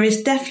 There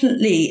is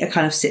definitely a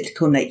kind of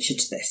cyclical nature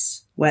to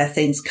this, where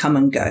things come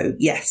and go,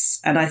 yes.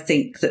 And I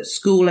think that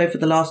school over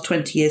the last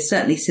 20 years,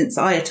 certainly since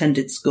I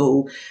attended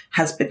school,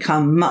 has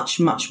become much,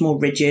 much more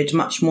rigid,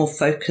 much more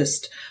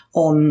focused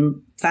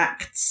on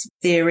facts,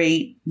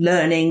 theory,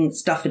 learning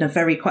stuff in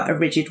quite a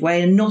rigid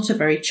way and not a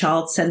very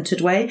child-centered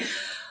way.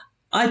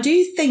 I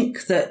do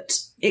think that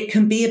it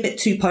can be a bit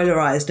too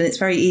polarized, and it's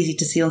very easy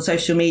to see on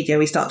social media.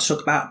 We start to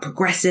talk about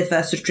progressive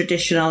versus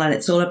traditional, and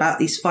it's all about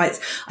these fights.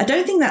 I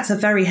don't think that's a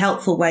very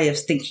helpful way of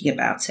thinking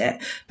about it,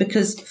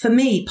 because for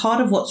me, part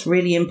of what's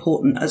really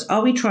important is,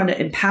 are we trying to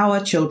empower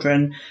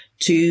children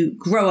to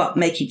grow up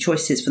making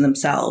choices for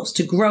themselves,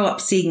 to grow up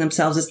seeing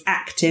themselves as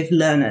active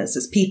learners,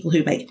 as people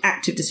who make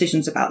active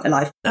decisions about their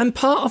life? And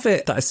part of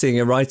it that I see in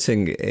your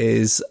writing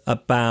is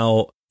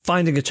about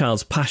finding a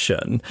child's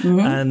passion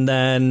and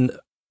then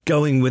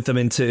going with them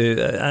into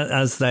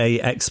as they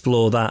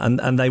explore that,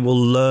 and they will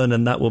learn,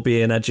 and that will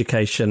be an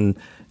education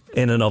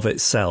in and of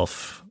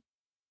itself.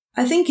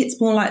 I think it's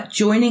more like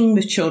joining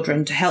with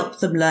children to help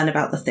them learn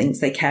about the things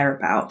they care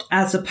about,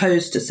 as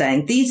opposed to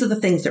saying, these are the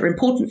things that are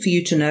important for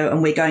you to know,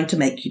 and we're going to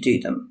make you do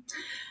them.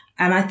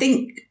 And I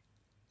think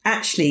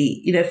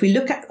actually, if we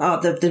look at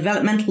the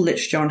developmental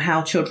literature on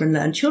how children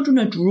learn, children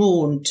are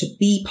drawn to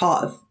be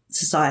part of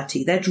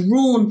society. They're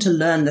drawn to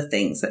learn the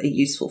things that are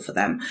useful for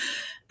them.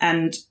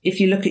 And if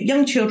you look at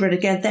young children,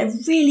 again, they're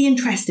really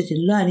interested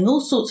in learning all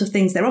sorts of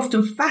things. They're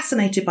often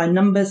fascinated by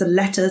numbers and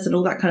letters and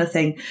all that kind of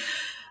thing.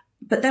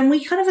 But then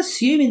we kind of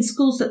assume in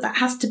schools that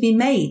has to be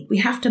made. We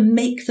have to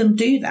make them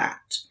do that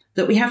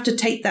we have to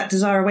take that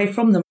desire away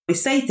from them. We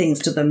say things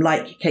to them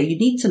like, okay, you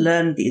need to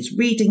learn these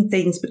reading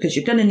things because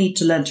you're going to need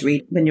to learn to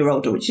read when you're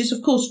older, which is,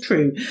 of course,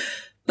 true.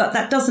 But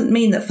that doesn't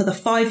mean that for the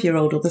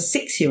 5-year-old or the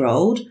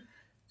 6-year-old,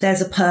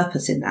 there's a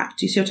purpose in that.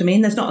 Do you see what I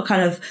mean? There's not a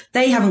kind of,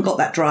 they haven't got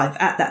that drive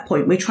at that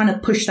point. We're trying to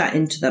push that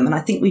into them. And I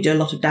think we do a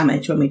lot of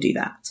damage when we do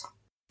that.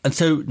 And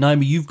so,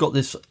 Naomi, you've got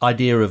this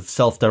idea of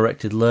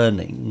self-directed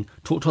learning.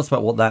 Talk to us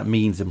about what that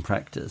means in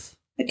practice.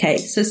 Okay,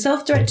 so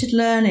self-directed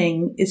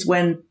learning is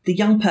when the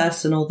young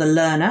person or the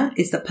learner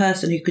is the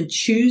person who can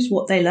choose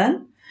what they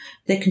learn.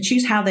 They can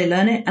choose how they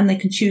learn it, and they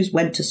can choose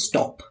when to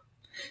stop.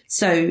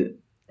 So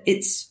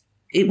it's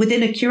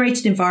within a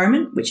curated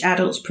environment, which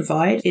adults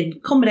provide in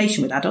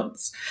combination with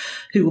adults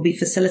who will be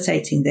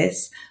facilitating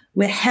this.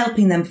 We're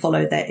helping them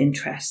follow their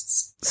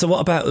interests. So what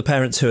about the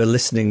parents who are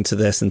listening to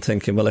this and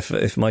thinking, well,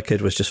 if my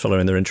kid was just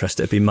following their interest,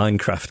 it'd be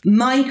Minecraft?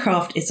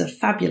 Minecraft is a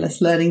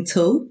fabulous learning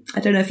tool. I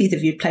don't know if either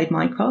of you played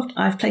Minecraft.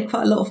 I've played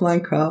quite a lot of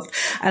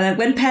Minecraft. And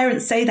when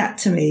parents say that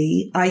to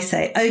me, I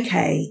say,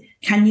 okay,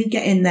 can you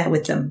get in there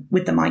with them,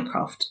 with the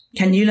Minecraft?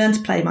 Can you learn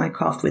to play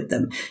Minecraft with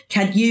them?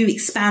 Can you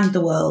expand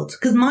the world?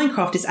 Because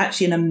Minecraft is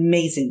actually an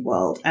amazing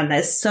world, and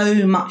there's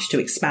so much to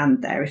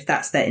expand there if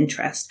that's their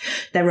interest.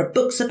 There are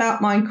books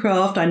about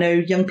Minecraft. I know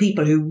young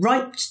people who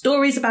write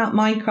stories about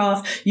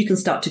Minecraft. You can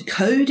start to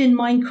code in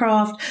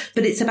Minecraft,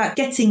 but it's about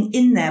getting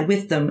in there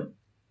with them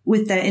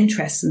with their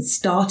interests and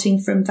starting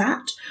from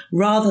that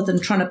rather than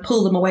trying to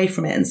pull them away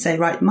from it and say,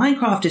 right,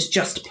 Minecraft is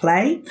just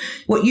play.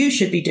 What you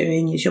should be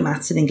doing is your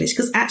maths and English,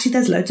 because actually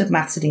there's loads of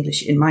maths and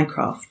English in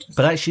Minecraft.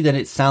 But actually then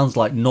it sounds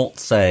like not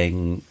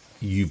saying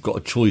you've got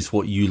a choice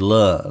what you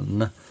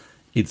learn.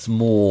 It's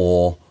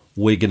more,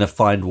 we're going to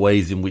find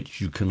ways in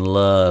which you can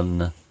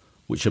learn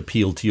which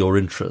appeal to your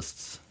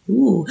interests.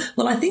 Ooh,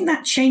 well, I think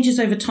that changes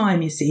over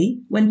time, you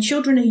see. When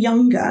children are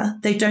younger,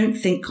 they don't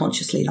think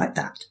consciously like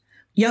that.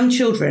 Young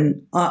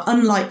children are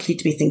unlikely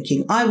to be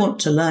thinking, I want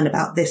to learn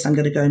about this, I'm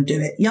going to go and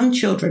do it. Young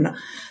children,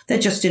 they're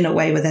just in a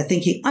way where they're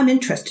thinking, I'm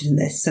interested in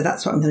this, so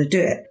that's what I'm going to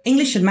do it.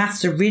 English and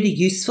maths are really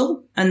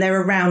useful, and they're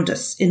around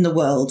us in the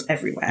world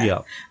everywhere.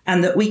 Yeah.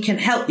 And that we can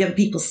help young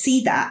people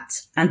see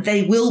that, and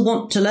they will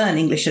want to learn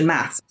English and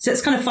maths. So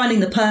it's kind of finding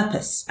the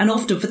purpose. And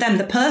often for them,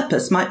 the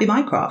purpose might be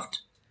Minecraft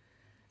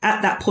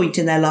at that point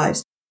in their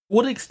lives.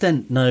 What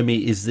extent,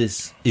 Naomi,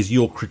 is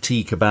your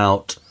critique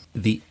about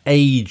the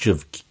age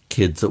of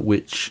kids at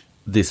which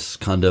this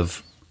kind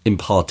of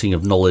imparting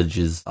of knowledge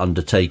is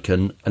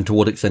undertaken, and to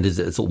what extent is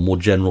it a sort of more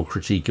general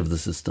critique of the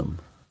system?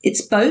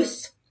 It's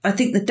both. I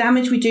think the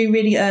damage we do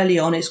really early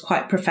on is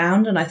quite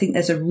profound, and I think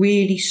there's a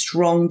really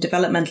strong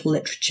developmental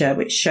literature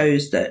which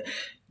shows that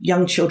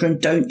young children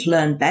don't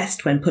learn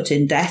best when put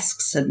in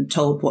desks and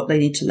told what they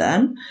need to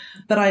learn.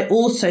 But I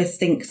also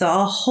think that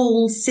our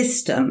whole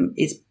system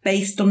is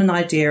based on an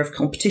idea of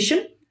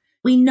competition.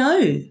 We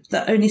know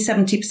that only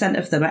 70%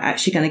 of them are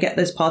actually going to get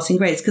those passing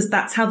grades because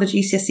that's how the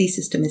GCSE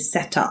system is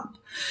set up.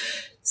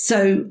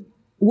 So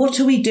what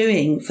are we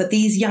doing for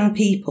these young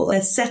people?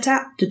 They're set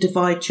up to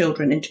divide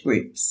children into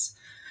groups.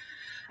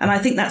 And I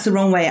think that's the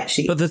wrong way,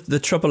 actually. But the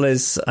trouble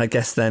is, I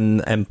guess,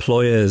 then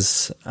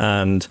employers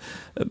and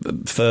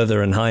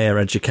further and higher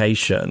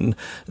education,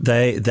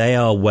 they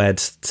are wed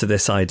to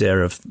this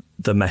idea of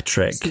the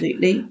metric.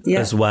 Absolutely, yeah.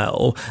 As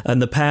well.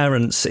 And the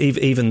parents,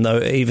 even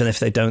if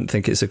they don't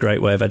think it's a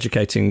great way of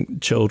educating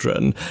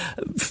children,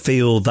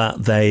 feel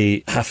that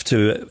they have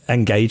to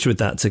engage with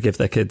that to give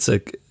their kids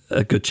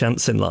a good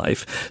chance in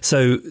life.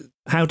 So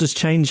how does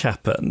change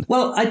happen?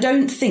 Well, I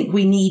don't think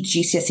we need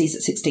GCSEs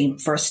at 16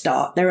 for a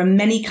start. There are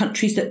many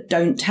countries that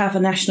don't have a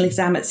national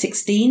exam at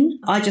 16.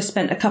 I just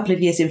spent a couple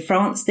of years in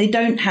France. They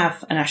don't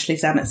have a national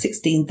exam at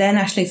 16. Their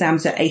national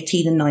exams are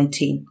 18 and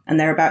 19, and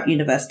they're about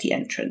university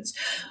entrance.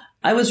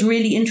 I was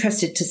really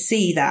interested to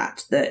see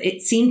that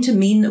it seemed to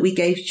mean that we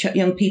gave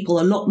young people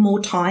a lot more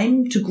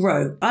time to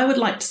grow. I would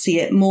like to see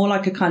it more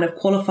like a kind of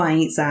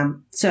qualifying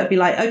exam. So it'd be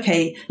like,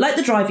 okay, like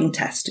the driving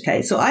test.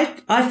 Okay. So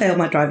I failed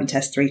my driving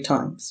test 3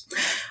 times.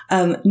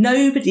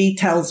 Nobody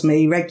tells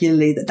me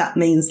regularly that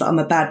means that I'm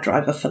a bad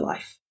driver for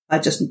life. I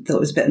just thought it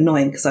was a bit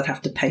annoying because I'd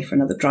have to pay for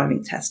another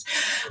driving test.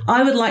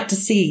 I would like to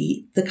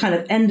see the kind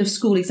of end of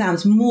school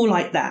exams more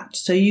like that.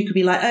 So you could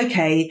be like,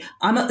 okay,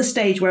 I'm at the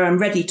stage where I'm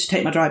ready to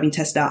take my driving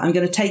test out. I'm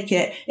going to take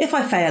it. If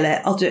I fail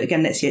it, I'll do it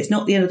again next year. It's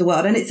not the end of the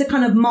world. And it's a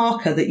kind of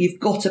marker that you've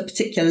got a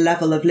particular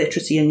level of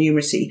literacy and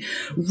numeracy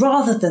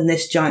rather than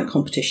this giant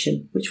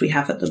competition, which we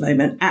have at the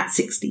moment at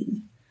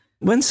 16.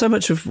 When so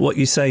much of what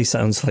you say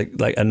sounds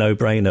like a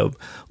no-brainer,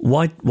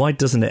 why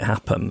doesn't it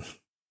happen?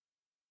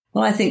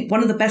 Well, I think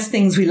one of the best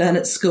things we learn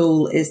at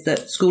school is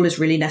that school is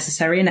really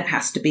necessary and it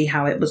has to be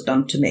how it was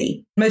done to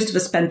me. Most of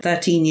us spend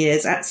 13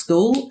 years at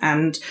school,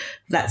 and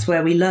that's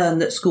where we learn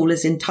that school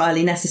is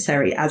entirely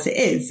necessary as it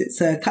is. It's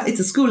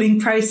a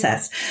schooling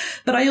process.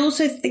 But I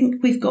also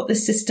think we've got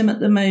this system at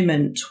the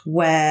moment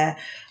where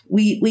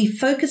we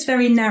focus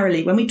very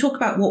narrowly. When we talk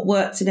about what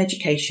works in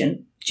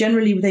education,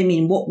 generally they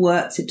mean what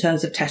works in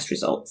terms of test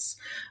results.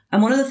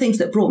 And one of the things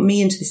that brought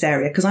me into this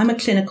area, because I'm a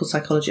clinical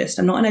psychologist,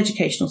 I'm not an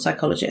educational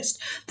psychologist,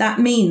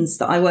 that means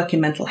that I work in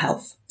mental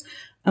health.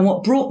 And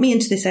what brought me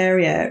into this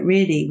area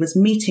really was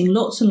meeting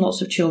lots and lots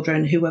of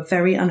children who were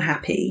very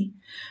unhappy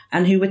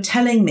and who were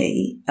telling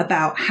me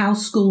about how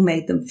school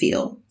made them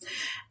feel.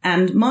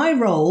 And my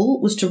role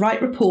was to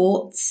write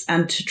reports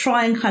and to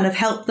try and kind of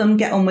help them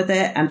get on with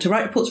it, and to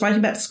write reports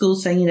writing back to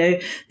schools saying,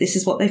 this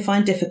is what they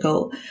find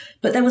difficult.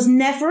 But there was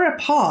never a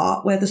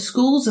part where the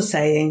schools are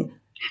saying,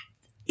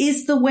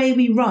 is the way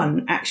we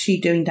run actually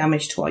doing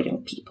damage to our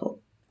young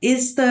people?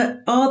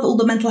 Are all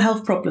the mental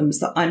health problems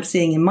that I'm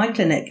seeing in my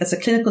clinic as a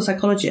clinical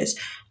psychologist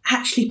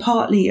actually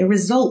partly a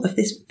result of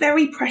this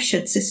very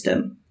pressured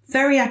system,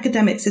 very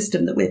academic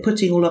system that we're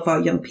putting all of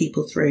our young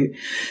people through?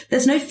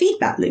 There's no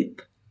feedback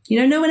loop.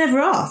 No one ever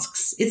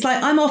asks. It's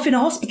like I'm off in a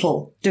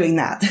hospital doing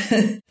that.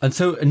 And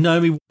so,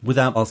 Naomi,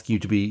 without asking you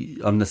to be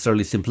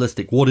unnecessarily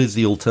simplistic, what is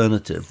the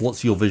alternative?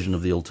 What's your vision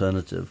of the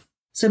alternative?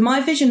 So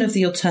my vision of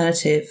the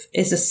alternative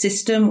is a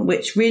system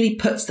which really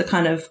puts the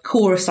kind of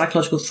core of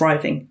psychological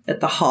thriving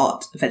at the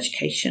heart of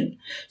education.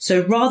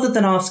 So rather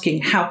than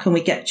asking, how can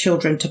we get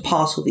children to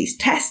pass all these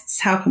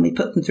tests? How can we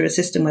put them through a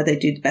system where they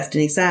do the best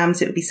in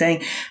exams? It would be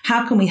saying,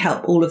 how can we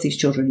help all of these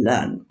children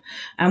learn?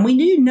 And we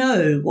do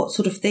know what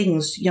sort of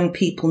things young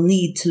people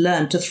need to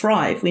learn to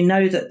thrive. We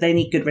know that they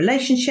need good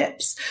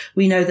relationships.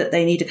 We know that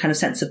they need a kind of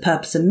sense of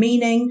purpose and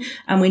meaning.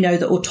 And we know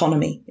that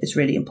autonomy is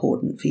really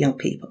important for young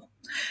people.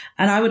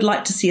 And I would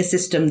like to see a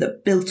system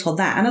that built on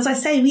that. And as I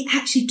say, we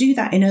actually do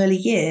that in early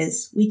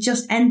years. We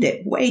just end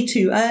it way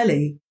too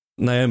early.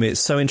 Naomi, it's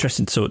so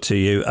interesting to talk to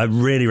you. I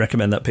really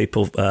recommend that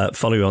people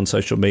follow you on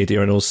social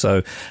media and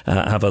also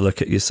have a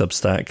look at your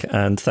Substack.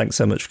 And thanks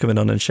so much for coming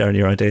on and sharing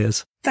your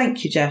ideas.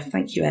 Thank you, Jeff.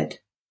 Thank you, Ed.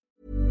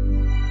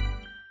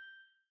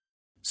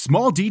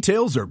 Small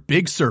details are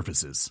big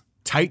surfaces.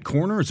 Tight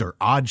corners are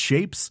odd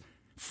shapes.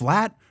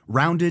 Flat,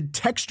 rounded,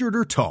 textured,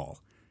 or tall.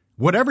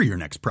 Whatever your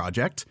next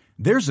project,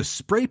 there's a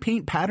spray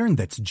paint pattern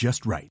that's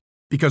just right.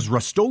 Because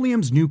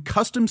Rust-Oleum's new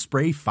Custom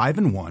Spray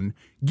 5-in-1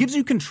 gives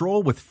you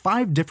control with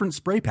 5 different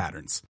spray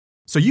patterns.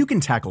 So you can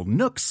tackle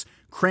nooks,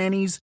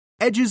 crannies,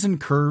 edges, and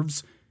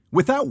curves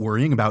without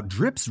worrying about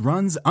drips,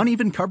 runs,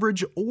 uneven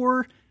coverage,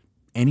 or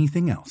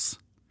anything else.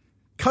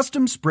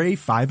 Custom Spray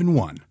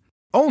 5-in-1.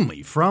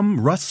 Only from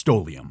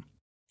Rust-Oleum.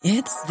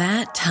 It's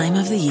that time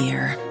of the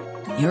year.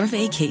 Your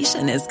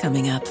vacation is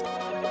coming up.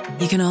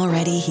 You can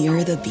already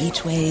hear the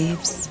beach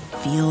waves,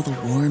 feel the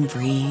warm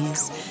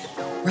breeze,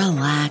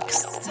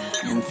 relax,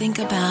 and think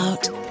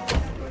about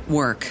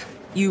work.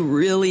 You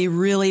really,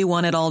 really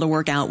want it all to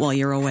work out while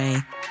you're away.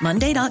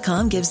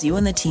 Monday.com gives you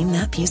and the team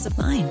that peace of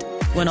mind.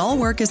 When all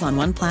work is on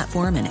one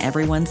platform and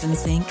everyone's in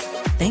sync,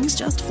 things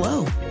just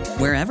flow.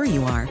 Wherever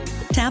you are,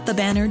 tap the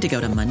banner to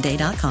go to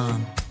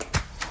Monday.com.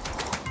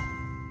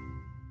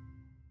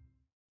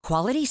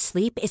 Quality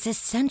sleep is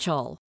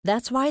essential.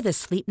 That's why the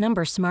Sleep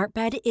Number Smart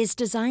Bed is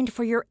designed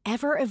for your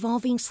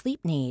ever-evolving sleep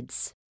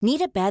needs.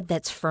 Need a bed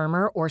that's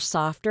firmer or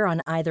softer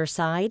on either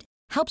side?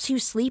 Helps you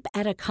sleep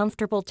at a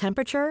comfortable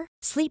temperature?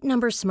 Sleep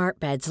Number Smart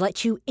Beds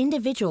let you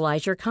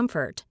individualize your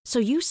comfort, so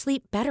you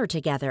sleep better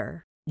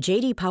together.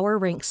 J.D. Power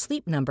ranks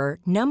Sleep Number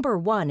number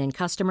 1 in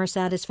customer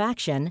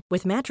satisfaction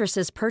with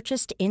mattresses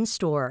purchased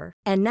in-store.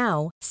 And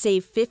now,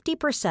 save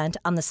 50%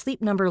 on the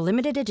Sleep Number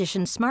Limited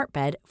Edition Smart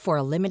Bed for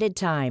a limited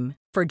time.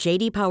 For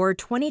J.D. Power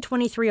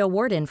 2023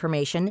 award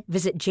information,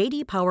 visit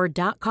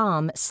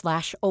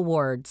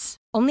jdpower.com/awards.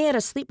 Only at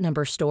a Sleep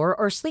Number store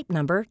or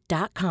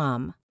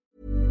sleepnumber.com.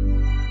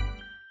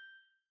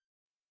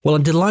 Well,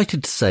 I'm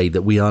delighted to say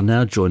that we are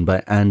now joined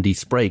by Andy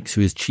Sprakes,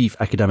 who is Chief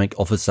Academic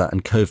Officer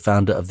and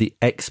co-founder of the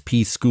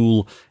XP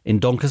School in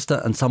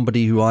Doncaster, and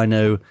somebody who I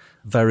know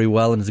very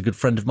well and is a good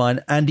friend of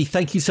mine. Andy,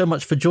 thank you so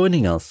much for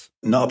joining us.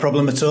 Not a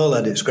problem at all,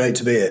 Ed. It's great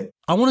to be here.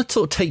 I want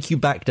to take you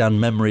back down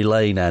memory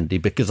lane, Andy,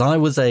 because I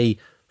was a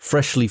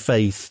freshly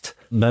faced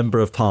Member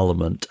of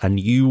Parliament and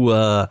you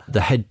were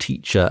the head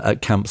teacher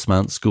at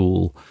Campsmount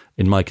School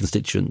in my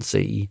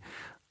constituency.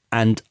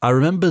 And I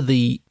remember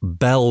the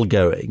bell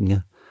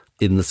going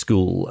in the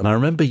school. And I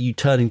remember you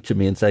turning to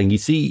me and saying, you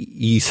see,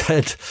 you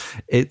said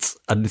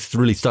and it's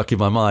really stuck in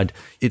my mind,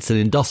 it's an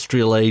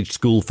industrial age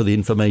school for the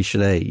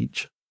information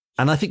age.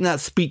 And I think that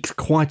speaks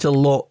quite a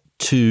lot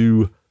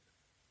to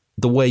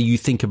the way you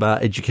think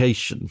about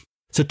education.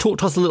 So talk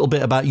to us a little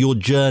bit about your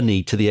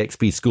journey to the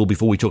XP School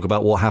before we talk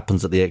about what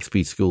happens at the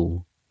XP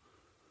School.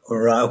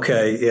 Right,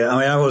 okay. Yeah, I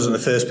mean, I wasn't the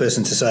first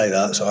person to say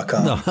that, so I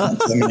can't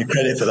give you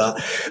credit for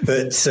that.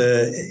 But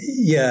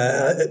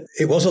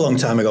it was a long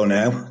time ago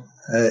now.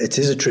 It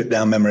is a trip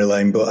down memory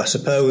lane, but I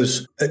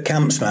suppose at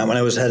Campsmount, when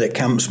I was head at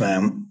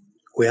Campsmount,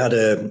 we had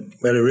a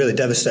really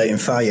devastating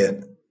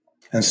fire.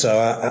 And so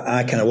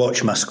I kind of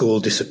watched my school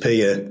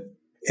disappear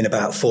in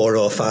about 4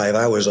 or 5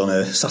 hours on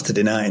a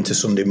Saturday night into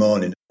Sunday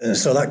morning. And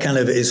so that kind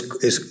of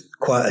is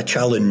quite a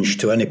challenge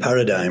to any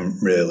paradigm,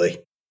 really.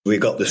 We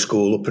got the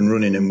school up and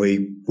running and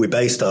we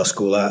based our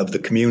school out of the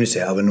community,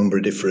 out of a number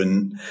of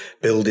different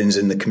buildings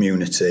in the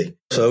community.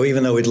 So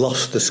even though we'd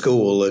lost the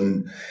school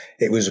and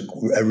it was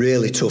a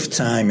really tough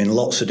time in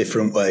lots of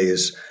different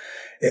ways,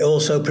 it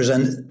also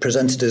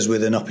presented us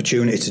with an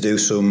opportunity to do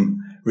some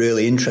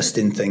really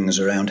interesting things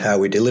around how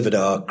we delivered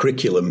our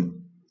curriculum.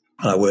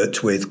 I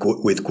worked with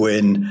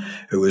Gwyn,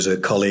 who was a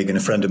colleague and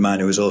a friend of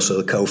mine who was also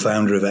the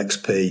co-founder of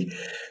XP,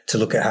 to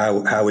look at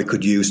how we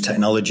could use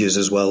technologies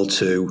as well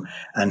to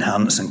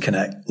enhance and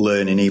connect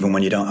learning even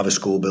when you don't have a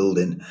school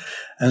building.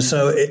 And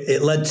so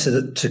it led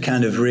to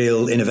kind of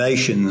real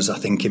innovations, I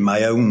think, in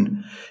my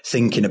own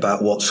thinking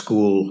about what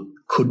school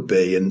could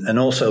be and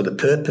also the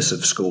purpose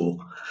of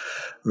school,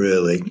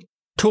 really.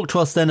 Talk to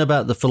us then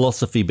about the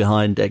philosophy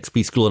behind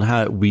XP School and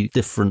how it would be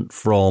different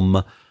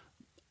from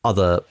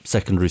other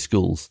secondary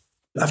schools.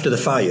 After the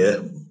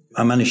fire,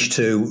 Gwyn managed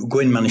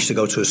to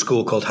go to a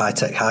school called High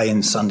Tech High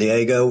in San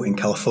Diego in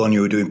California.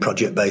 We were doing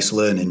project-based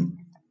learning.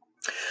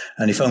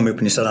 And he phoned me up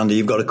and he said, Andy,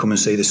 you've got to come and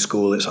see this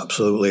school. It's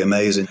absolutely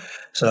amazing.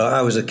 So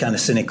I was a kind of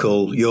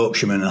cynical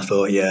Yorkshireman. I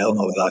thought, yeah, it'll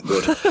not be that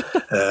good.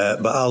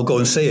 But I'll go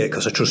and see it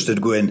because I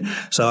trusted Gwyn.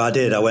 So I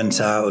did. I went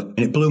out and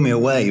it blew me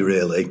away,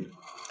 really.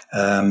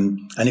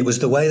 And it was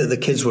the way that the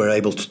kids were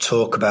able to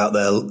talk about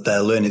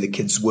their learning. The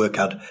kids' work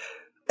had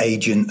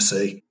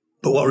agency.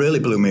 But what really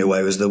blew me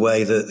away was the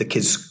way that the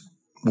kids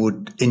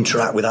would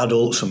interact with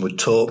adults and would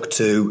talk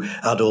to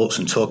adults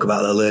and talk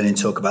about their learning,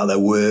 talk about their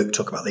work,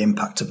 talk about the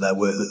impact of their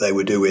work that they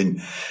were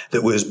doing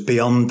that was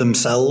beyond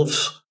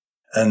themselves.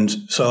 And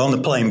so on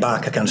the plane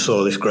back, I kind of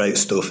saw this great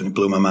stuff and it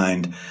blew my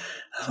mind.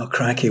 I thought,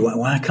 crikey,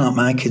 why can't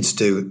my kids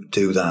do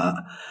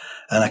that?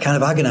 And I kind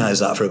of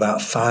agonized that for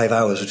about 5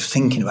 hours, just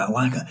thinking about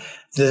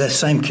they're the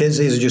same kids.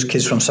 These are just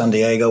kids from San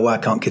Diego. Why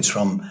can't kids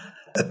from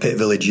a pit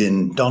village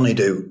in Donny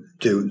do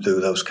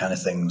those kind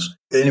of things?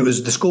 And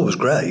the school was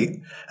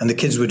great and the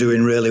kids were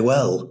doing really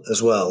well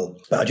as well.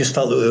 But I just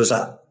felt that there was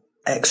that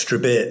extra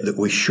bit that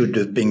we should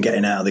have been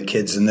getting out of the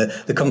kids. And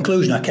the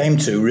conclusion I came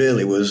to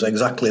really was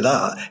exactly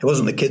that. It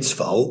wasn't the kids'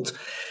 fault.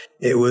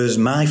 It was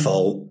my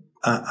fault.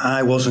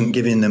 I wasn't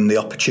giving them the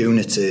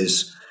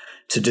opportunities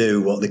to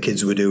do what the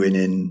kids were doing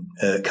in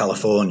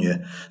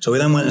California. So we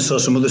then went and saw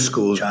some other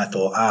schools. I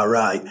thought,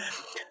 right.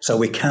 So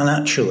we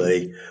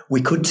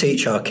could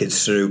teach our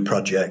kids through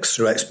projects,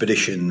 through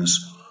expeditions,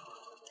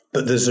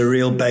 but there's a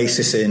real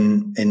basis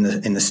in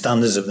the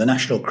standards of the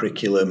national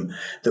curriculum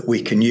that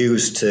we can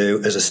use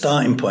as a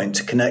starting point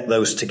to connect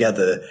those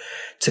together,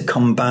 to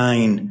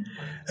combine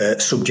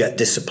subject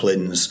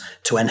disciplines,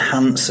 to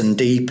enhance and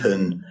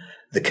deepen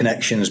the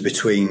connections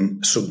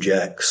between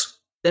subjects.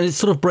 And it's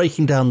sort of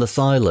breaking down the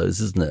silos,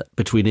 isn't it,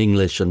 between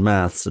English and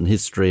maths and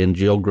history and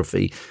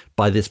geography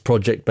by this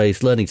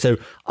project-based learning. So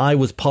I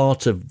was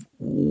part of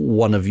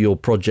one of your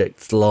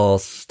projects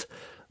last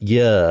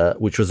year,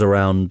 which was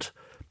around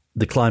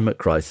the climate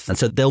crisis. And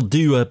so they'll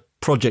do a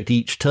project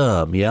each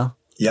term, yeah?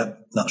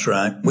 Yep, that's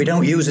right. We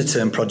don't use the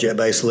term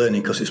project-based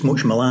learning because it's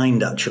much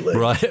maligned, actually.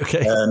 Right,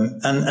 okay.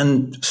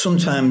 And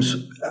sometimes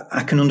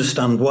I can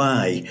understand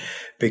why,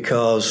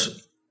 because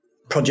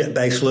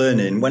project-based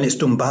learning, when it's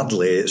done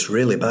badly, it's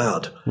really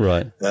bad.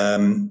 Right.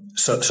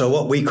 So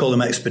what we call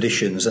them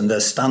expeditions, and they're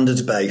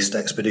standards-based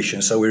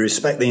expeditions. So we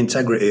respect the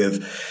integrity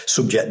of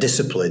subject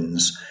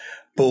disciplines.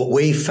 But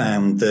we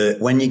found that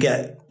when you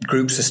get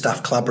groups of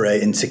staff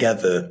collaborating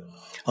together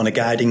on a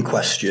guiding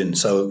question,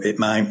 so it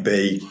might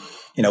be,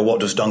 what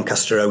does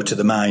Doncaster owe to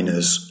the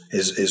miners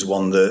is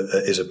one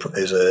that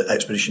is an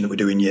expedition that we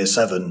do in Year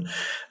 7.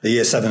 The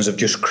Year 7s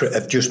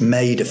have just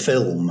made a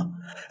film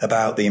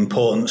about the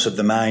importance of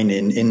the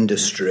mining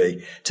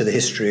industry to the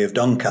history of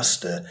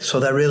Doncaster. So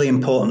they're really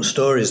important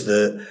stories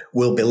that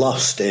will be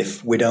lost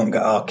if we don't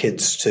get our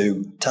kids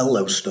to tell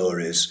those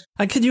stories.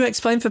 And can you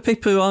explain for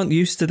people who aren't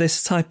used to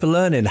this type of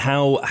learning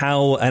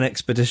how an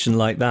expedition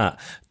like that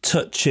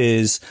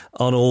touches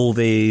on all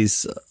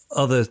these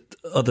other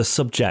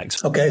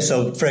subjects? Okay,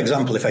 so for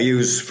example, if I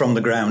use From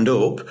the Ground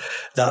Up,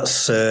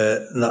 that's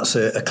a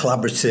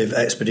collaborative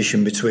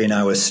expedition between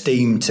our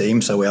STEAM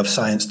team. So we have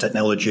science,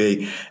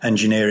 technology,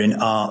 engineering,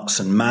 arts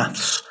and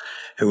maths,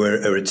 who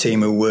are a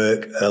team who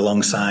work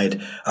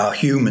alongside our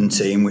human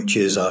team, which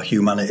is our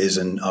humanities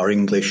and our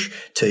English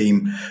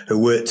team, who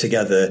work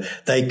together.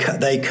 They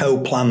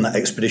co-plan that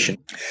expedition.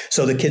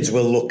 So the kids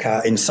will look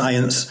at, in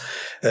science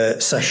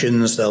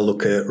sessions, they'll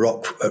look at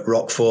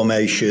rock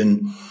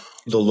formation.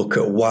 They'll look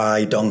at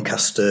why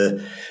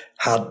Doncaster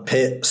had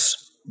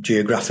pits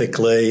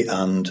geographically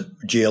and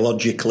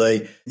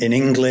geologically. In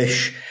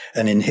English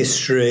and in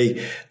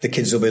history, the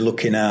kids will be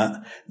looking at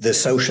the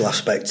social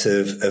aspect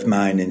of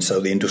mining, so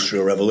the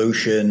Industrial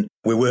Revolution.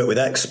 We work with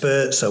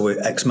experts, so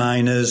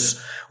ex-miners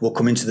will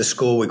come into the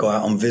school. We go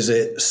out on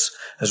visits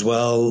as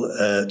well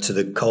to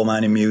the Coal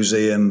Mining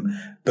Museum.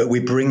 But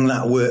we bring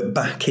that work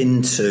back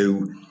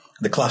into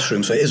the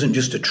classroom, so it isn't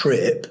just a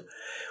trip.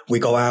 We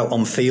go out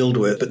on field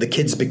work, but the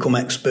kids become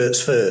experts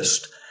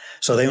first.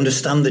 So they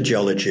understand the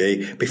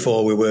geology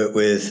before we work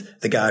with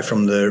the guy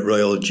from the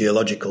Royal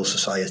Geological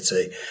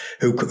Society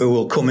who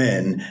will come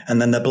in,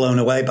 and then they're blown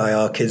away by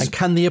our kids. And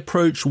can the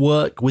approach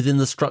work within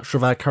the structure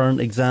of our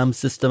current exam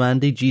system,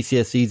 Andy,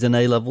 GCSEs and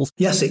A-levels?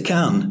 Yes, it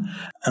can.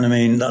 And I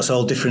mean, that's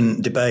all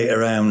different debate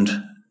around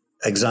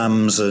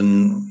exams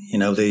and,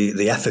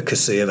 the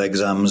efficacy of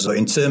exams. But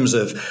in terms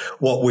of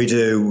what we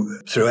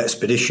do through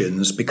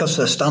expeditions, because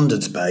they're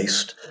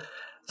standards-based,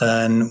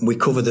 then we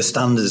cover the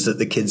standards that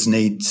the kids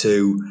need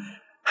to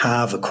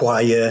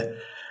acquire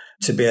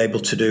to be able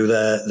to do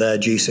their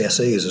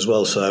GCSEs as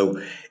well. So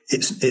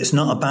it's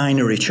not a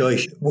binary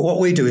choice. What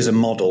we do is a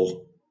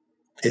model.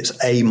 It's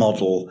a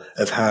model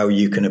of how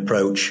you can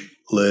approach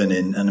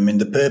learning. And I mean,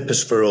 the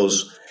purpose for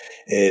us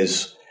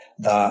is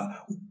that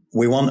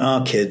we want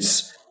our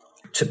kids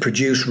to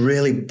produce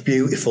really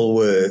beautiful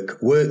work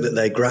that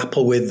they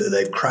grapple with, that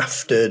they've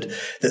crafted,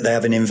 that they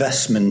have an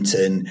investment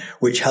in,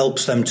 which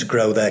helps them to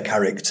grow their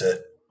character.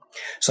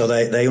 So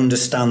they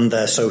understand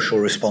their social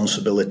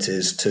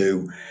responsibilities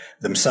to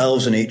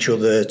themselves and each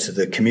other, to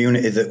the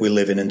community that we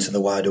live in, and to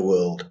the wider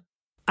world.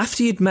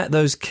 After you'd met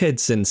those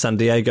kids in San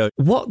Diego,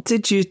 what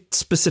did you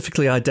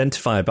specifically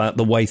identify about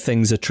the way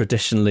things are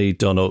traditionally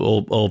done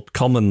or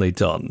commonly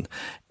done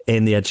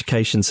in the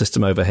education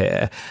system over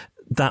here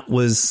that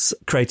was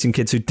creating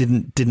kids who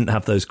didn't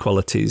have those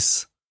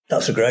qualities?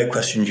 That's a great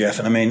question, Jeff.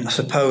 And I mean, I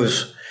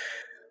suppose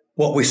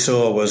what we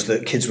saw was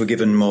that kids were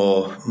given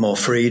more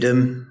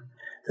freedom,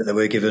 that they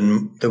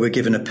were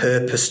given a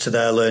purpose to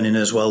their learning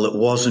as well, that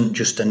wasn't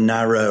just a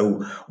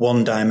narrow,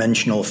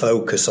 one-dimensional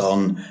focus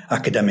on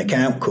academic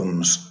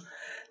outcomes.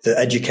 That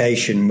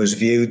education was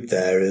viewed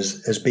there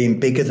as being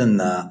bigger than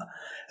that,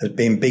 as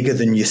being bigger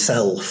than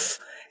yourself.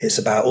 It's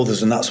about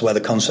others, and that's where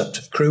the concept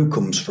of crew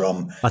comes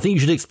from. I think you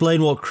should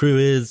explain what crew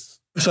is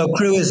So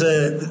crew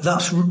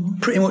that's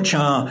pretty much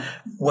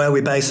where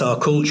we base our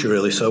culture,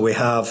 really. So we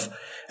have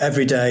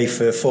every day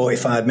for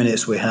 45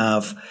 minutes, we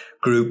have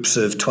groups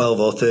of 12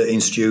 or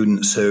 13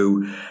 students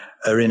who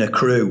are in a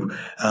crew,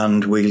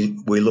 and we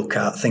look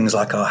at things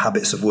like our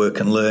habits of work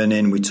and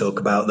learning. We talk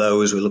about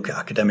those. We look at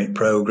academic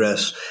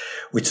progress.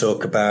 We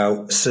talk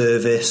about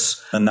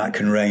service, and that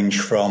can range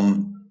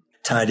from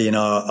tidying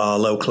our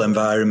local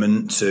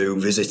environment to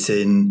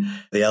visiting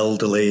the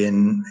elderly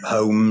in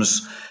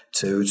homes,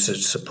 to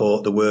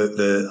support the work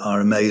that our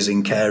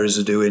amazing carers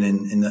are doing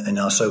in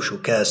our social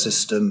care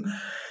system.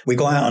 We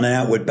go out on an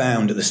outward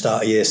bound at the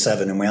start of year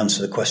 7 and we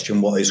answer the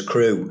question, what is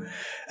crew?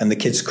 And the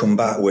kids come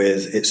back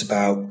with, it's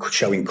about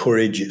showing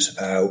courage, it's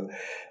about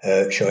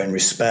showing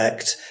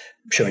respect,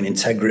 showing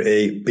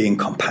integrity, being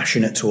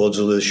compassionate towards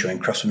others, showing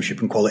craftsmanship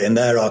and quality. And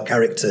they're our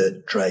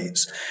character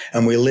traits.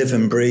 And we live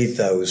and breathe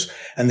those.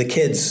 And the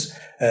kids,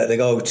 they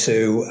go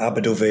to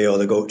Aberdyfi or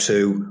they go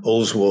to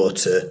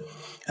Ullswater,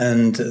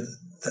 and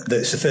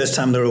it's the first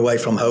time they're away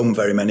from home,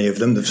 very many of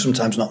them. They've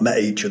sometimes not met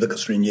each other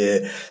because they're in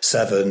year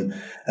 7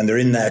 and they're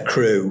in their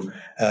crew,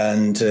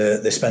 and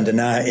they spend a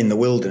night in the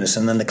wilderness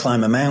and then they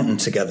climb a mountain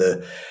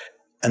together,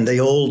 and they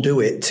all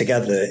do it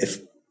together. If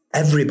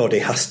everybody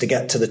has to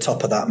get to the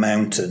top of that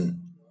mountain.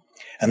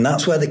 And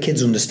that's where the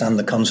kids understand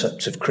the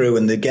concept of crew,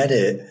 and they get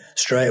it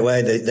straight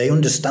away. They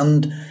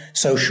understand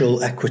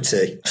social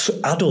equity. So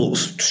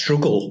adults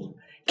struggle.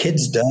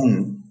 Kids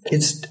don't.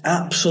 Kids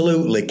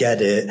absolutely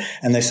get it.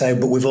 And they say,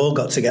 but we've all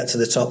got to get to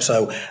the top.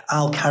 So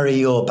I'll carry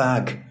your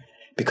bag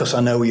because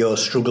I know you're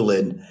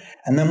struggling.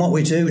 And then what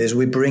we do is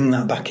we bring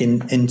that back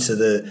into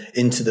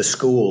the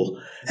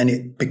school, and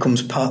it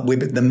becomes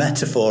the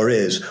metaphor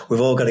is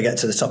we've all got to get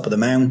to the top of the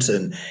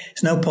mountain.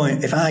 It's no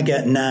point if I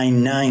get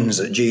 9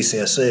 9s at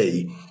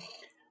GCSE,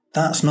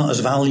 that's not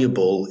as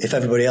valuable if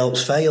everybody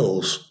else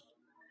fails,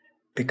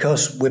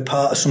 because we're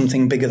part of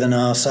something bigger than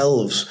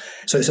ourselves.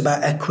 So it's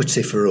about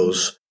equity for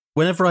us.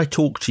 Whenever I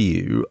talk to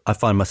you, I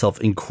find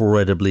myself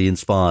incredibly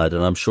inspired,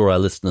 and I'm sure our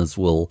listeners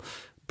will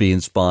be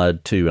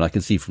inspired too. And I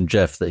can see from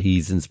Jeff that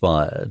he's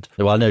inspired.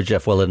 Well, I know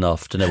Jeff well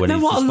enough to know when he's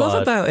inspired. What I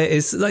love about it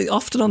is, like,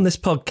 often on this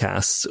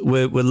podcast,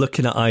 we're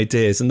looking at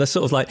ideas, and they're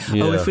sort of like,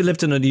 oh, if we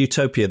lived in a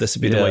utopia, this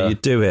would be the way you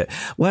do it.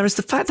 Whereas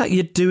the fact that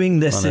you're doing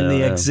this in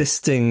the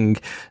existing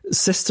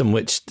system,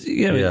 which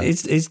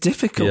is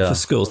difficult for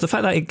schools, the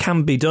fact that it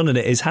can be done and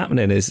it is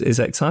happening is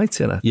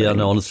exciting. I think. Yeah,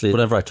 no, honestly,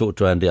 whenever I talk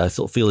to Andy, I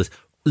sort of feel this.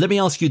 Let me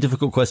ask you a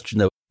difficult question,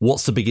 though.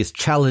 What's the biggest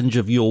challenge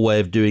of your way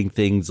of doing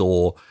things,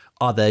 or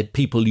are there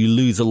people you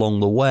lose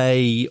along the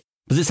way?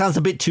 Because it sounds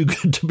a bit too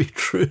good to be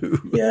true.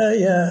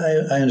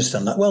 Yeah, I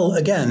understand that. Well,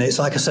 again, it's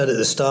like I said at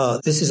the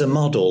start, this is a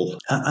model.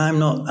 I'm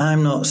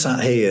not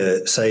sat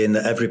here saying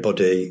that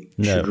everybody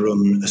should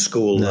run a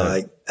school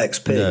like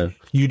XP. No.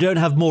 You don't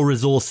have more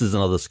resources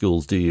than other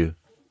schools, do you?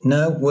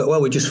 No,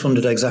 well, we're just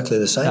funded exactly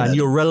the same. And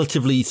you're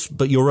relatively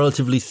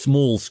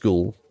small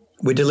school.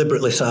 We're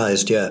deliberately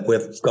sized, yeah.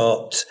 We've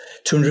got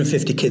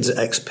 250 kids at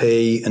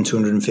XP and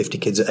 250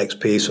 kids at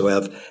XP, so we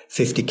have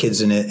 50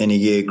 kids in a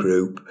year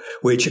group,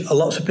 which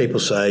lots of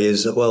people say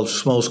is that, well,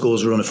 small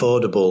schools are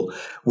unaffordable.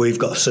 We've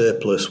got a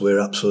surplus.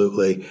 We're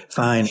absolutely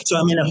fine. So,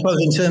 I mean, I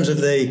suppose in terms of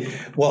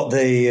what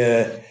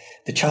the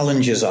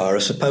challenges are, I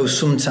suppose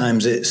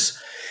sometimes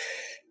it's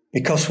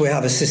because we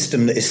have a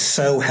system that is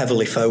so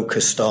heavily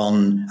focused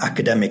on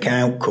academic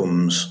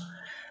outcomes,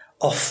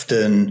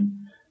 often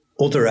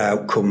other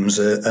outcomes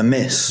are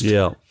missed.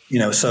 Yeah.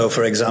 So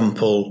for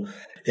example,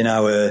 in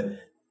our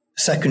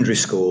secondary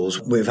schools,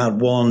 we've had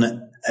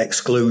one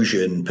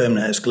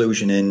permanent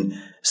exclusion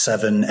in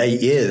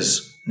 7-8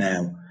 years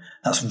now.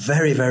 That's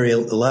very, very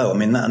low. I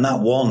mean, that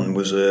one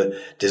was a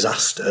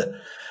disaster.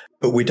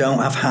 But we don't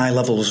have high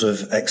levels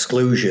of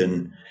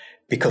exclusion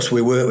because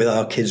we work with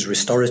our kids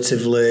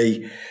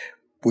restoratively.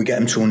 We get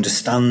them to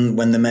understand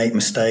when they make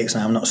mistakes.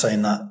 Now, I'm not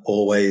saying that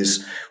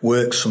always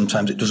works.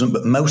 Sometimes it doesn't,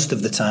 but most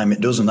of the time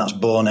it does, and that's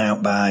borne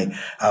out by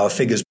our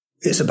figures.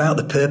 It's about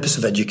the purpose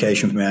of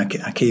education for me.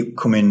 I keep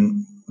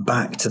coming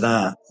back to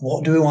that.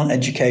 What do we want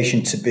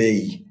education to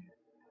be?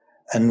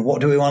 And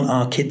what do we want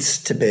our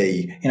kids to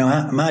be?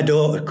 My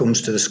daughter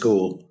comes to the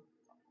school,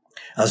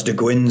 as do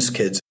Gwyn's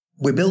kids.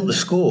 We built the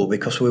school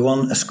because we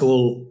want a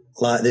school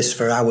like this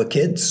for our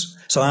kids.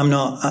 So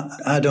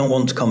I don't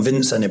want to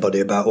convince anybody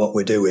about what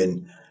we're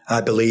doing.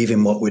 I believe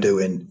in what we're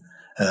doing.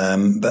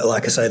 But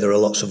like I say, there are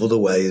lots of other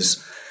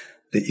ways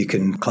that you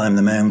can climb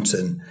the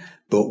mountain.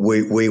 But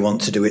we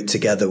want to do it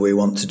together. We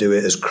want to do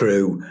it as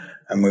crew.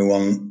 And we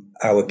want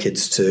our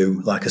kids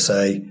to, like I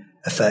say,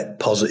 affect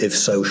positive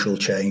social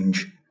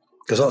change.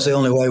 Because that's the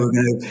only way we're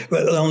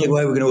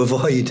going to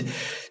avoid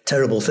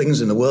terrible things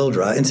in the world,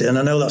 right? Isn't it? And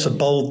I know that's a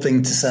bold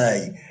thing to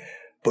say.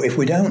 But if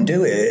we don't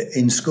do it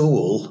in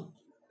school,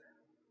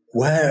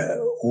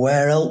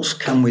 where else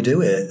can we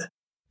do it?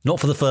 Not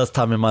for the first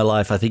time in my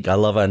life. I think I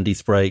love Andy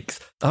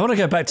Sprake's. I want to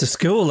go back to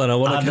school and I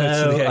want to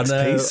go to the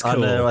XP school. I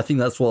know. I think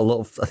that's what a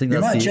lot of... I think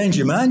you that's might change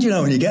your mind,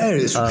 when you get here.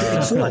 It's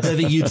I don't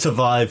think you'd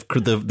survive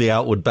the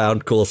Outward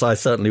Bound course. I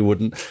certainly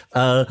wouldn't.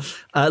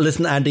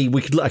 Listen, Andy,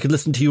 I could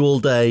listen to you all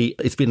day.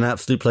 It's been an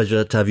absolute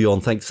pleasure to have you on.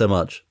 Thanks so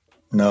much.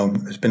 No,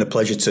 it's been a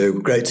pleasure too.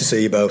 Great to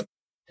see you both.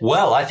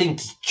 Well, I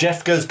think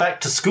Jeff goes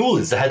back to school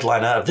is the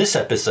headline out of this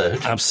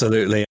episode.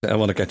 Absolutely. I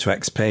want to go to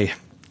XP.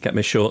 Get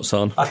my shorts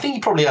on. I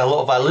think probably a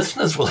lot of our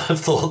listeners will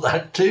have thought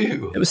that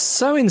too. It was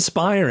so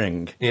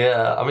inspiring.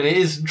 Yeah, I mean, it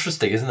is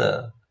interesting, isn't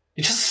it?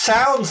 It just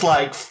sounds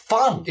like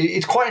fun.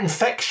 It's quite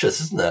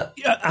infectious, isn't it?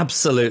 Yeah,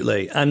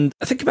 absolutely. And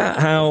I think about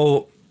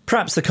how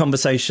perhaps the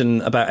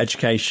conversation about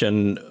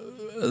education,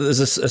 there's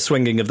a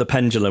swinging of the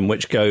pendulum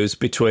which goes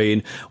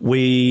between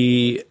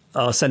we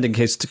are sending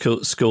kids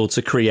to school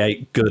to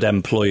create good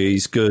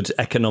employees, good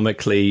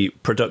economically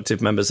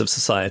productive members of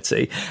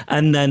society.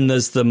 And then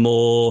there's the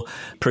more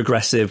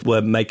progressive,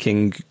 we're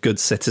making good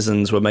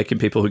citizens, we're making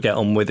people who get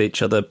on with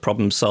each other,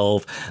 problem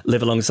solve,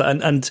 live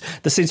alongside. And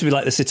there seems to be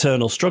like this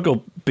eternal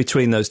struggle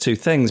between those two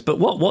things. But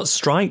what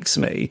strikes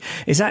me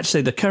is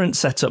actually the current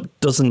setup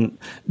doesn't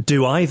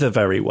do either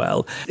very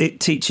well.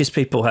 It teaches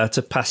people how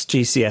to pass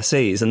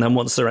GCSEs, and then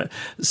once they're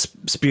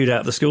spewed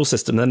out of the school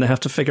system, then they have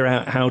to figure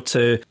out how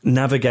to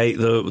navigate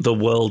the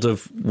world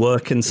of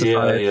work and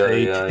society.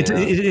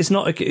 It's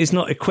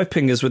not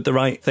equipping us with the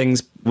right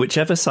things,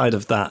 whichever side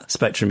of that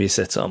spectrum you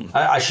sit on.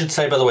 I should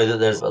say, by the way, that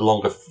there's a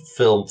longer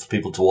film for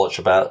people to watch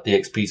about the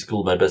XP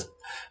School. My best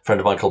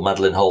friend of mine called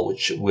Madeline Holt,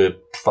 which we're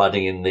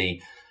providing in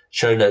the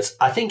show notes.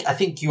 I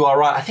think you are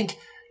right. I think,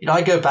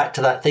 I go back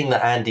to that thing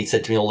that Andy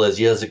said to me all those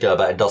years ago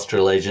about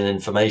industrial age and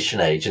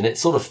information age, and it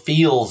sort of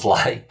feels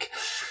like,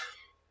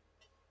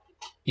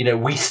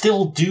 we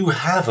still do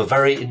have a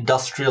very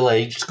industrial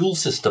age school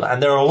system,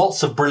 and there are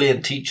lots of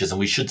brilliant teachers, and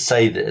we should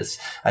say this,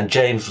 and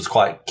James was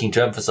quite keen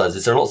to emphasize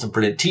this. There are lots of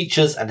brilliant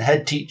teachers and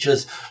head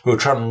teachers who are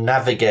trying to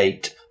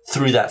navigate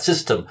through that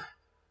system.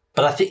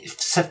 But I think it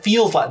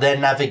feels like they're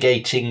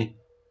navigating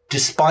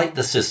despite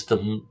the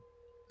system,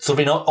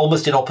 sort of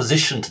almost in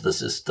opposition to the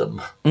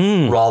system,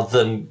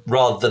 rather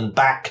than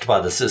backed by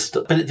the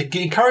system. But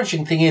the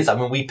encouraging thing is,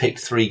 we picked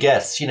 3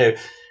 guests,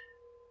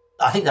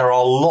 I think there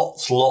are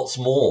lots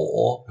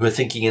more who are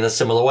thinking in a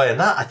similar way, and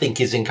that, I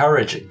think, is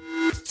encouraging.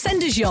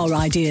 Send us your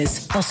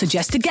ideas or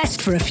suggest a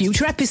guest for a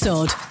future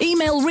episode.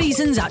 Email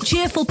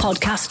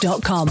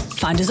reasons@cheerfulpodcast.com.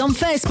 Find us on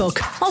Facebook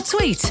or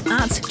tweet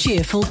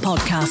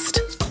 @cheerfulpodcast.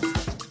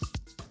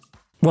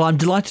 Well, I'm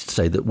delighted to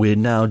say that we're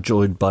now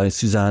joined by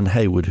Suzanne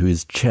Hayward, who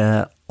is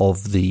chair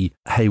of the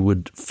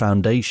Hayward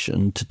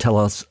Foundation, to tell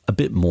us a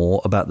bit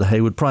more about the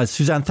Hayward Prize.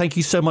 Suzanne, thank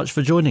you so much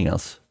for joining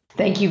us.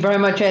 Thank you very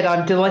much, Ed.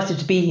 I'm delighted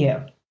to be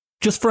here.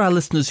 Just for our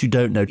listeners who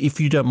don't know,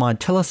 if you don't mind,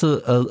 tell us a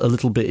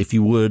little bit, if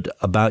you would,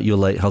 about your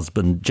late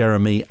husband,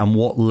 Jeremy, and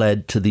what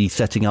led to the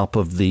setting up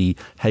of the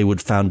Hayward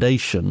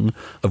Foundation,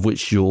 of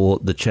which you're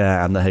the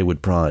chair, and the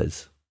Hayward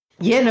Prize.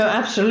 Yeah, no,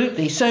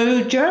 absolutely.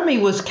 So Jeremy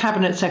was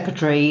Cabinet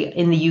Secretary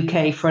in the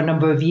UK for a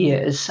number of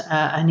years,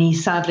 and he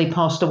sadly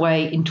passed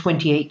away in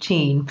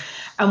 2018.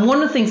 And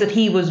one of the things that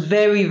he was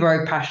very,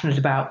 very passionate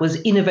about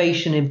was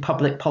innovation in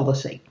public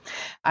policy.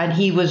 And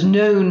he was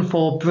known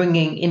for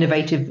bringing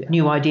innovative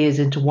new ideas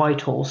into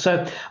Whitehall.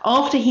 So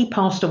after he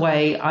passed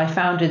away, I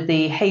founded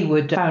the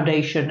Hayward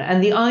Foundation.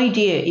 And the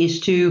idea is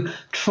to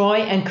try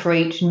and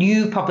create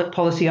new public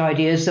policy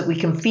ideas that we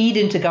can feed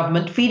into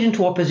government, feed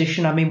into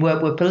opposition.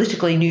 We're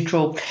politically neutral,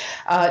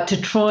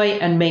 to try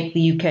and make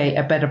the UK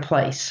a better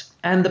place.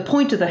 And the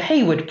point of the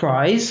Hayward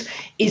Prize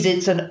is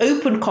it's an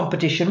open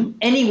competition.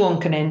 Anyone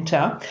can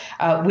enter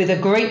with a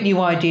great new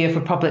idea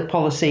for public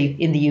policy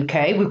in the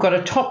UK. We've got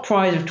a top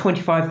prize of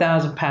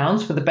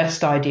 £25,000 for the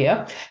best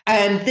idea.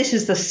 And this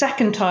is the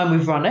second time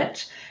we've run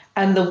it.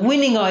 And the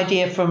winning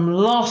idea from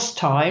last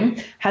time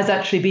has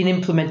actually been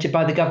implemented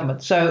by the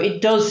government. So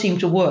it does seem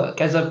to work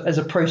as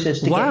a process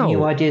to get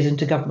new ideas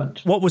into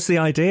government. What was the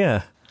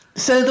idea?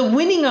 So the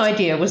winning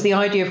idea was the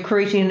idea of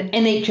creating an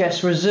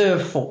NHS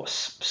reserve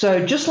force.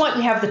 So just like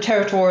we have the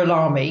Territorial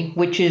Army,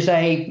 which is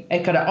a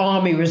kind of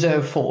army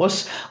reserve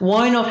force,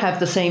 why not have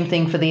the same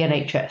thing for the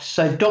NHS?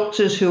 So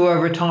doctors who are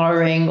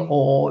retiring,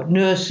 or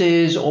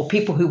nurses, or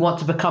people who want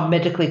to become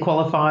medically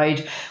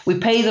qualified, we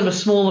pay them a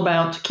small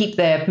amount to keep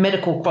their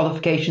medical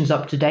qualifications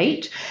up to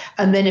date.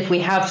 And then if we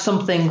have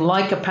something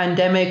like a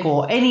pandemic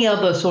or any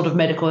other sort of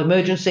medical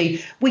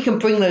emergency, we can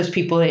bring those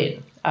people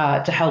in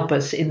to help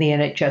us in the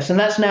NHS. And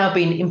that's now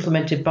been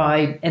implemented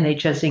by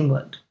NHS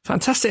England.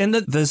 Fantastic. And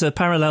there's a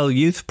parallel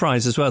youth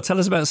prize as well. Tell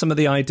us about some of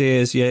the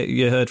ideas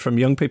you heard from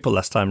young people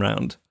last time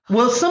round.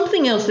 Well,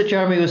 something else that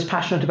Jeremy was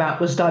passionate about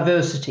was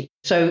diversity.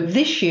 So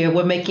this year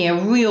we're making a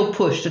real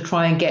push to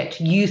try and get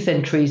youth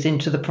entries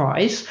into the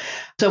prize.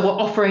 So we're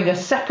offering a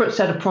separate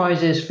set of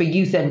prizes for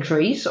youth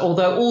entries,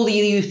 although all the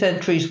youth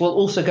entries will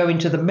also go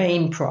into the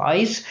main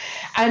prize.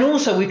 And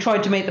also we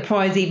tried to make the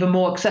prize even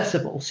more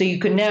accessible. So you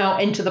can now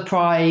enter the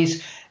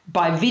prize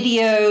by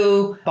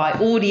video, by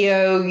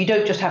audio. You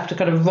don't just have to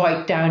kind of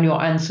write down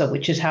your answer,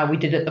 which is how we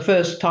did it the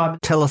first time.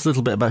 Tell us a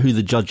little bit about who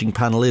the judging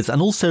panel is,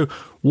 and also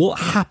what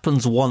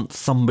happens once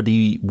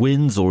somebody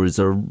wins or is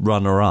a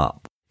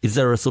runner-up. Is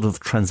there a sort of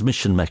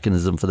transmission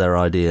mechanism for their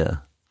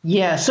idea?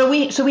 Yeah, so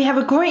we have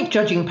a great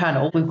judging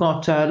panel. We've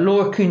got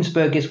Laura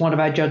Koonsberg is one of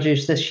our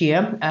judges this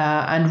year,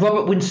 and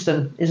Robert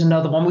Winston is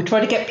another one. We try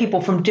to get people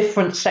from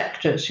different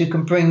sectors who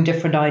can bring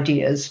different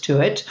ideas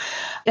to it.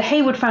 The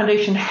Hayward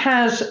Foundation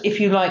has, if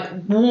you like,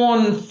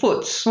 one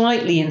foot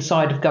slightly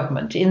inside of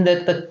government, in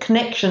that the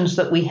connections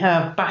that we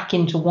have back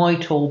into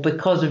Whitehall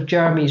because of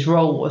Jeremy's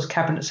role as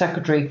Cabinet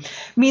Secretary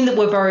mean that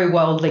we're very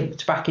well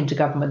linked back into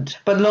government.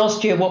 But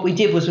last year what we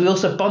did was we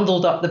also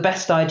bundled up the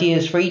best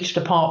ideas for each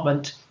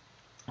department,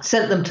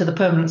 sent them to the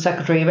permanent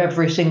secretary of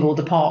every single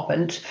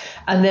department,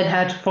 and then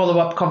had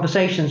follow-up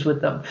conversations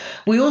with them.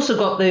 We also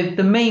got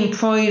the main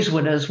prize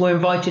winners were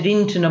invited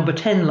into number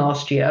 10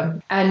 last year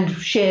and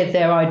shared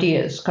their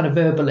ideas kind of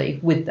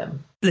verbally with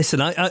them. Listen,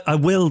 I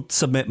will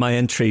submit my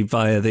entry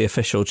via the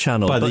official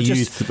channel. By the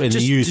youth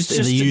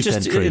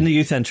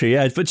entry,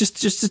 yeah. But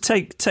just to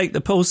take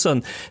the pulse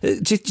on,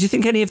 do you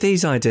think any of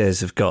these ideas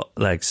have got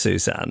legs,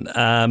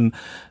 Suzanne?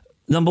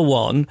 Number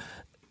one,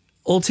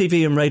 all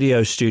TV and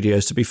radio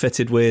studios to be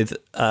fitted with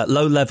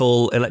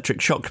low-level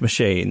electric shock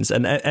machines,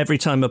 and every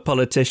time a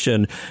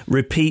politician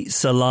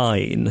repeats a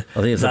line,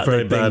 I think it's a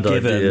very bad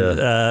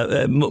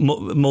idea.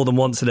 More than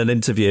once in an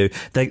interview,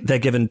 they're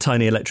given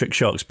tiny electric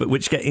shocks, but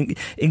which get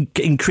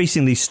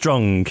increasingly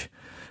strong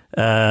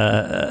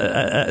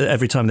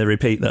every time they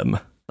repeat them.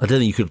 I don't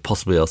think you could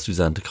possibly ask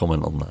Suzanne to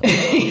comment on that.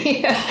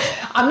 Yeah.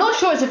 I'm not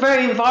sure it's a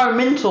very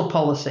environmental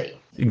policy.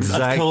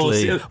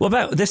 Exactly. What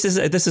about this? Is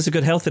a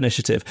good health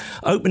initiative?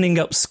 Opening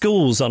up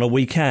schools on a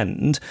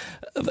weekend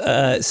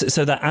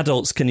so that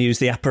adults can use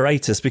the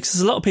apparatus. Because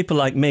there's a lot of people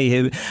like me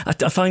who I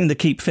find the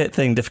keep fit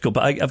thing difficult.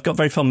 But I've got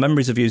very fond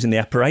memories of using the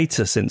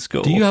apparatus in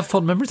school. Do you have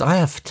fond memories? I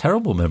have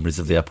terrible memories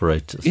of the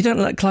apparatus. You don't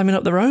like climbing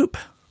up the rope?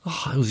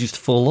 Oh, I always used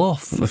to fall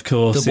off. Of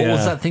course. What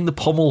was that thing? The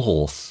pommel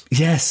horse.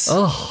 Yes.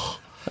 Oh.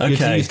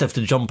 Okay. You used to have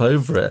to jump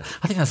over it.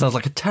 I think that sounds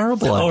like a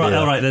terrible idea.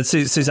 All right. Then,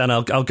 Suzanne,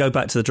 I'll go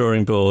back to the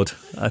drawing board,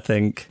 I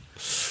think.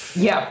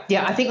 Yeah.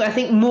 I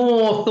think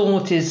more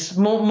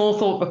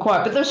thought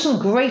required. But there's some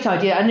great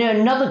idea. I know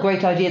another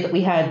great idea that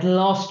we had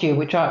last year,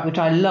 which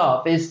I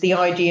love, is the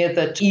idea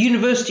that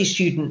university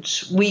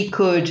students, we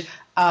could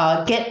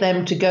get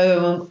them to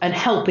go and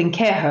help in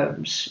care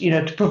homes,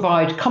 to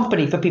provide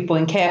company for people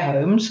in care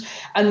homes.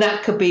 And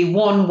that could be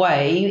one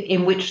way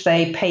in which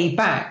they pay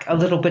back a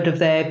little bit of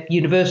their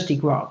university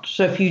grant.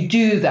 So if you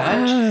do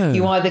that,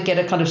 you either get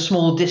a kind of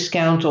small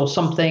discount or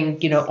something,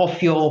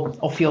 off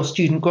your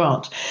student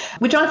grant,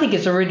 which I think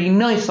is a really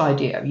nice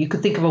idea. You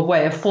could think of a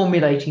way of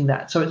formulating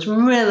that. So it's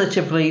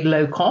relatively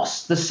low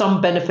cost. There's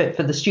some benefit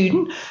for the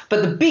student,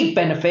 but the big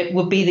benefit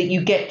would be that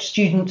you get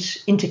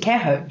students into care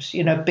homes,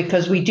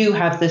 because we do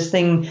have this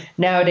thing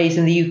nowadays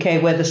in the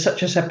UK where there's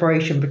such a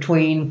separation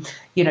between,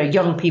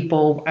 young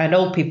people and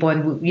old people,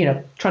 and,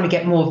 trying to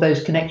get more of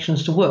those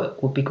connections to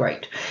work would be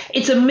great.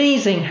 It's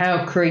amazing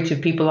how creative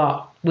people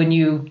are when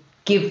you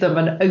give them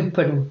an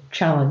open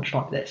challenge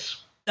like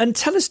this. And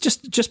tell us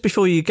just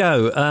before you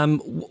go,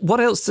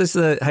 what else is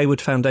the Hayward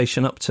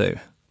Foundation up to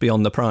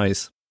beyond the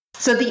prize?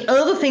 So the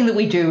other thing that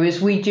we do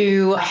is we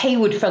do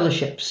Hayward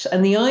Fellowships.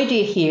 And the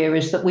idea here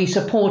is that we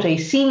support a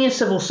senior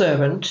civil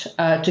servant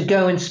to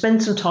go and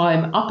spend some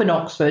time up in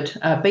Oxford,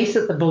 based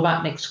at the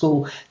Blavatnik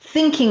School,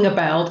 thinking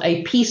about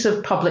a piece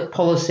of public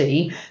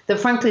policy that,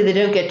 frankly, they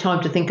don't get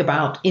time to think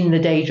about in the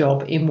day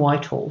job in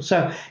Whitehall.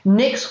 So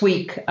next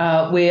week,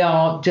 we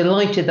are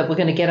delighted that we're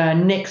going to get our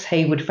next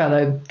Hayward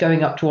Fellow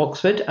going up to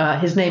Oxford.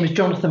 His name is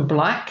Jonathan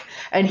Black.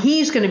 And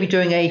he's going to be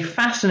doing a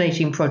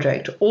fascinating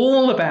project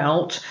all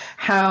about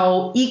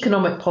how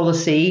economic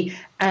policy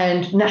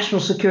and national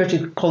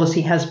security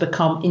policy has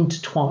become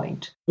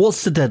intertwined.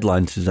 What's the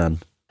deadline, Suzanne?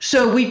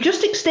 So we've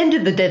just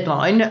extended the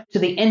deadline to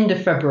the end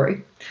of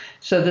February.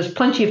 So there's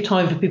plenty of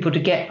time for people to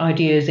get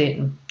ideas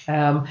in.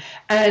 And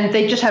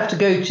they just have to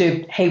go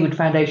to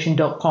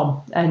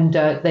haywardfoundation.com and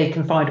they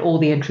can find all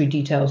the entry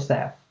details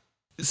there.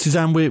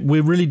 Suzanne,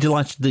 we're really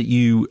delighted that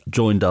you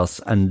joined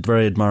us and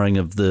very admiring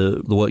of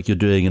the work you're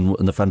doing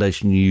and the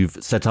foundation you've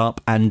set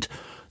up. And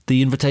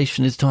the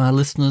invitation is to our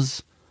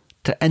listeners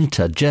to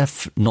enter.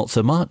 Jeff, not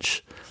so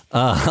much.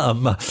 No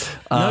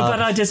bad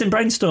ideas in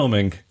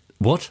brainstorming.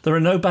 What? There are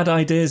no bad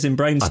ideas in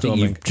brainstorming. I think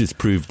you've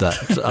disproved that.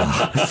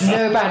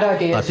 No bad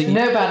ideas. I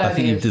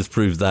think you've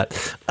disproved that.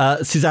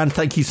 Suzanne,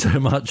 thank you so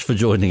much for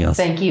joining us.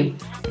 Thank you.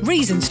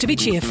 Reasons to be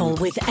Cheerful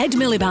with Ed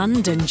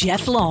Miliband and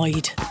Jeff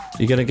Lloyd.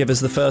 You're going to give us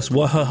the first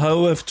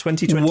wah-ho-ho of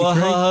 2023?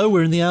 Wah-ho-ho,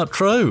 we're in the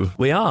outro.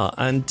 We are.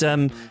 And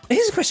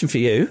here's a question for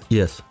you.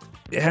 Yes.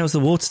 How's the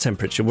water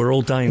temperature? We're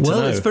all dying to know.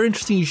 Well, it's very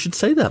interesting you should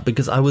say that,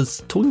 because I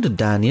was talking to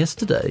Dan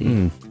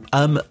yesterday.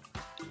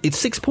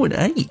 It's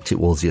 6.8 it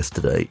was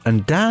yesterday,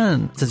 and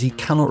Dan says he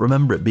cannot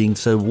remember it being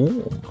so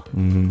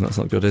warm. That's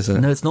not good, is it?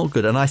 No, it's not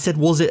good. And I said,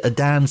 was it a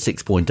Dan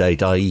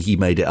 6.8, i.e. he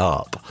made it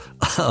up?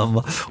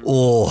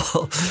 Or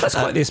that's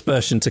quite the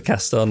aspersion to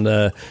cast on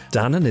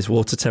Dan and his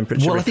water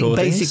temperature recordings. Well,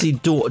 I think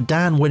basically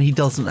Dan, when he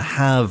doesn't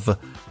have a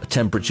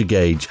temperature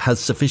gauge, has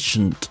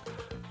sufficient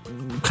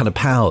kind of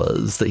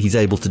powers that he's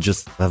able to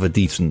just have a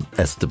decent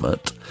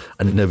estimate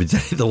and nobody's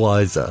any the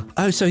wiser.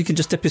 Oh, so he can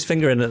just dip his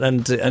finger in and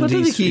I don't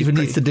think he even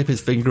needs to dip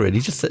his finger in. He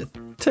just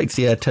takes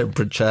the air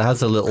temperature,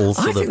 has a little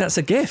I think that's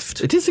a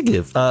gift. It is a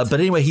gift. But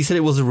anyway, he said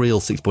it was a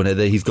real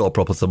 6.8. He's got a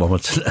proper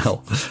thermometer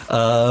now.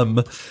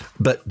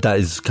 But that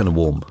is kind of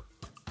warm.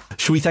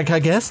 Should we thank our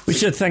guests? We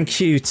should. Thank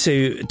you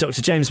to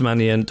Dr. James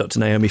Mannion, Dr.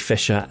 Naomi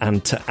Fisher,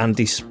 and to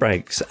Andy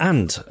Spragues.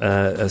 And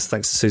as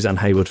thanks to Suzanne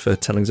Hayward for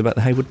telling us about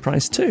the Hayward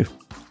Prize too.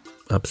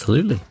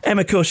 Absolutely.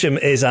 Emma Corsham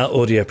is our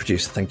audio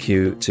producer. Thank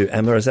you to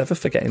Emma, as ever,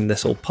 for getting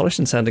this all polished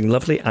and sounding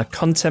lovely. Our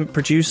content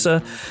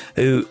producer,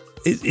 who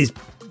is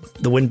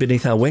the wind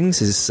beneath our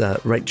wings, is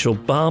Rachel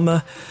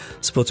Barmer,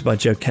 supported by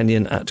Joe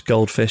Kenyon at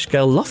Goldfish.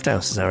 Gail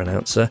Lofthouse is our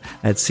announcer.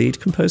 Ed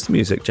Seed composed the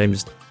music.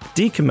 James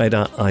Deacon made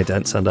our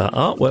idents, and our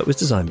artwork was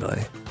designed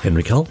by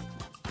Henry Cull.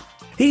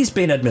 He's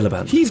been Ed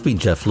Miliband. He's been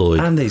Jeff Lloyd.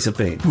 And these have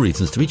been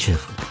Reasons to be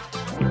Cheerful.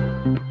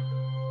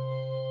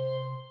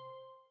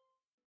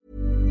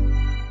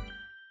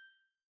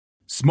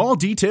 Small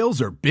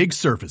details are big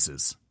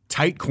surfaces.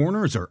 Tight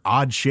corners are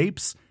odd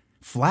shapes.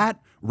 Flat,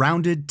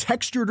 rounded,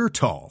 textured, or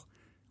tall.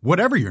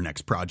 Whatever your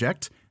next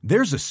project,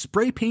 there's a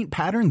spray paint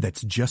pattern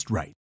that's just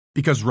right.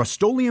 Because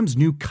Rust-Oleum's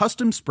new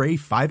Custom Spray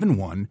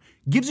 5-in-1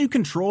 gives you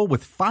control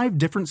with 5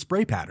 different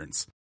spray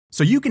patterns.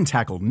 So you can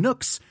tackle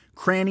nooks,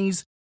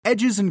 crannies,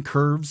 edges, and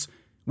curves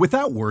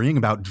without worrying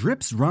about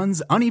drips,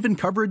 runs, uneven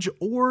coverage,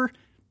 or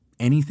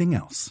anything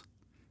else.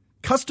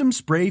 Custom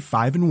Spray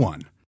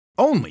 5-in-1.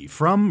 Only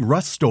from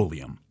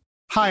Rust-Oleum.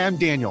 Hi, I'm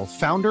Daniel,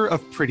 founder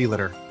of Pretty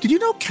Litter. Did you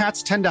know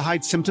cats tend to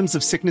hide symptoms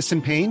of sickness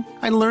and pain?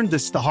 I learned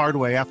this the hard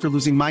way after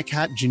losing my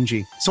cat,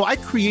 Gingy. So I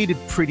created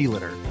Pretty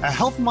Litter, a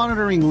health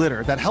monitoring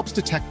litter that helps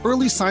detect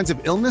early signs of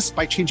illness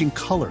by changing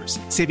colors,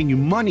 saving you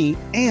money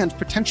and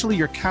potentially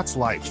your cat's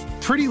life.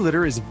 Pretty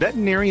Litter is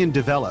veterinarian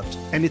developed,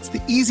 and it's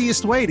the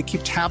easiest way to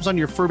keep tabs on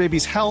your fur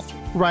baby's health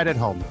right at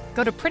home.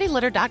 Go to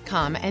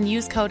prettylitter.com and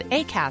use code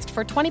ACAST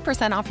for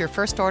 20% off your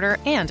first order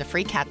and a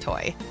free cat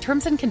toy.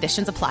 Terms and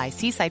conditions apply.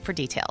 See site for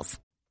details.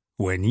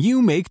 When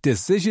you make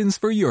decisions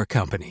for your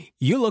company,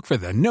 you look for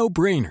the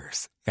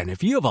no-brainers. And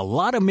if you have a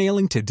lot of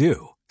mailing to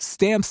do,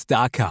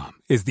 Stamps.com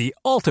is the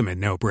ultimate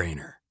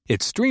no-brainer.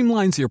 It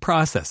streamlines your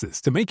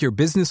processes to make your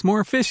business more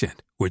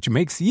efficient, which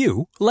makes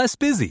you less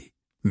busy.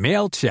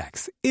 Mail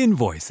checks,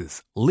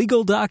 invoices,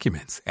 legal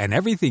documents, and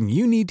everything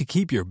you need to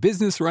keep your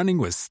business running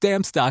with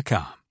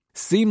Stamps.com.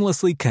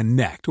 Seamlessly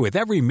connect with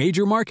every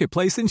major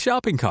marketplace and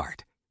shopping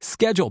cart.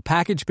 Schedule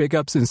package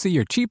pickups and see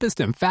your cheapest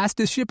and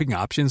fastest shipping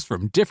options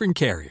from different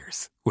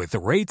carriers. With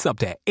rates up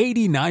to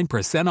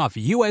 89% off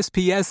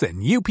USPS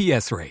and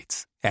UPS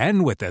rates.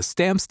 And with the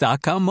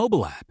Stamps.com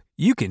mobile app,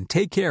 you can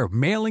take care of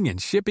mailing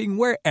and shipping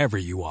wherever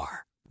you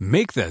are.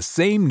 Make the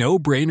same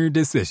no-brainer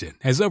decision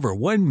as over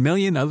 1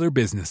 million other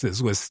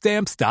businesses with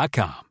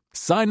Stamps.com.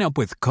 Sign up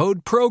with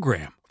code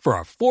PROGRAM for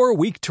a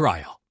 4-week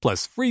trial,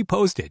 plus free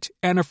postage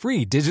and a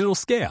free digital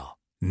scale.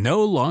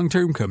 No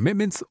long-term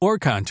commitments or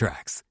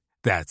contracts.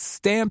 That's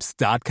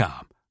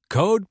Stamps.com.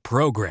 Code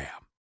PROGRAM.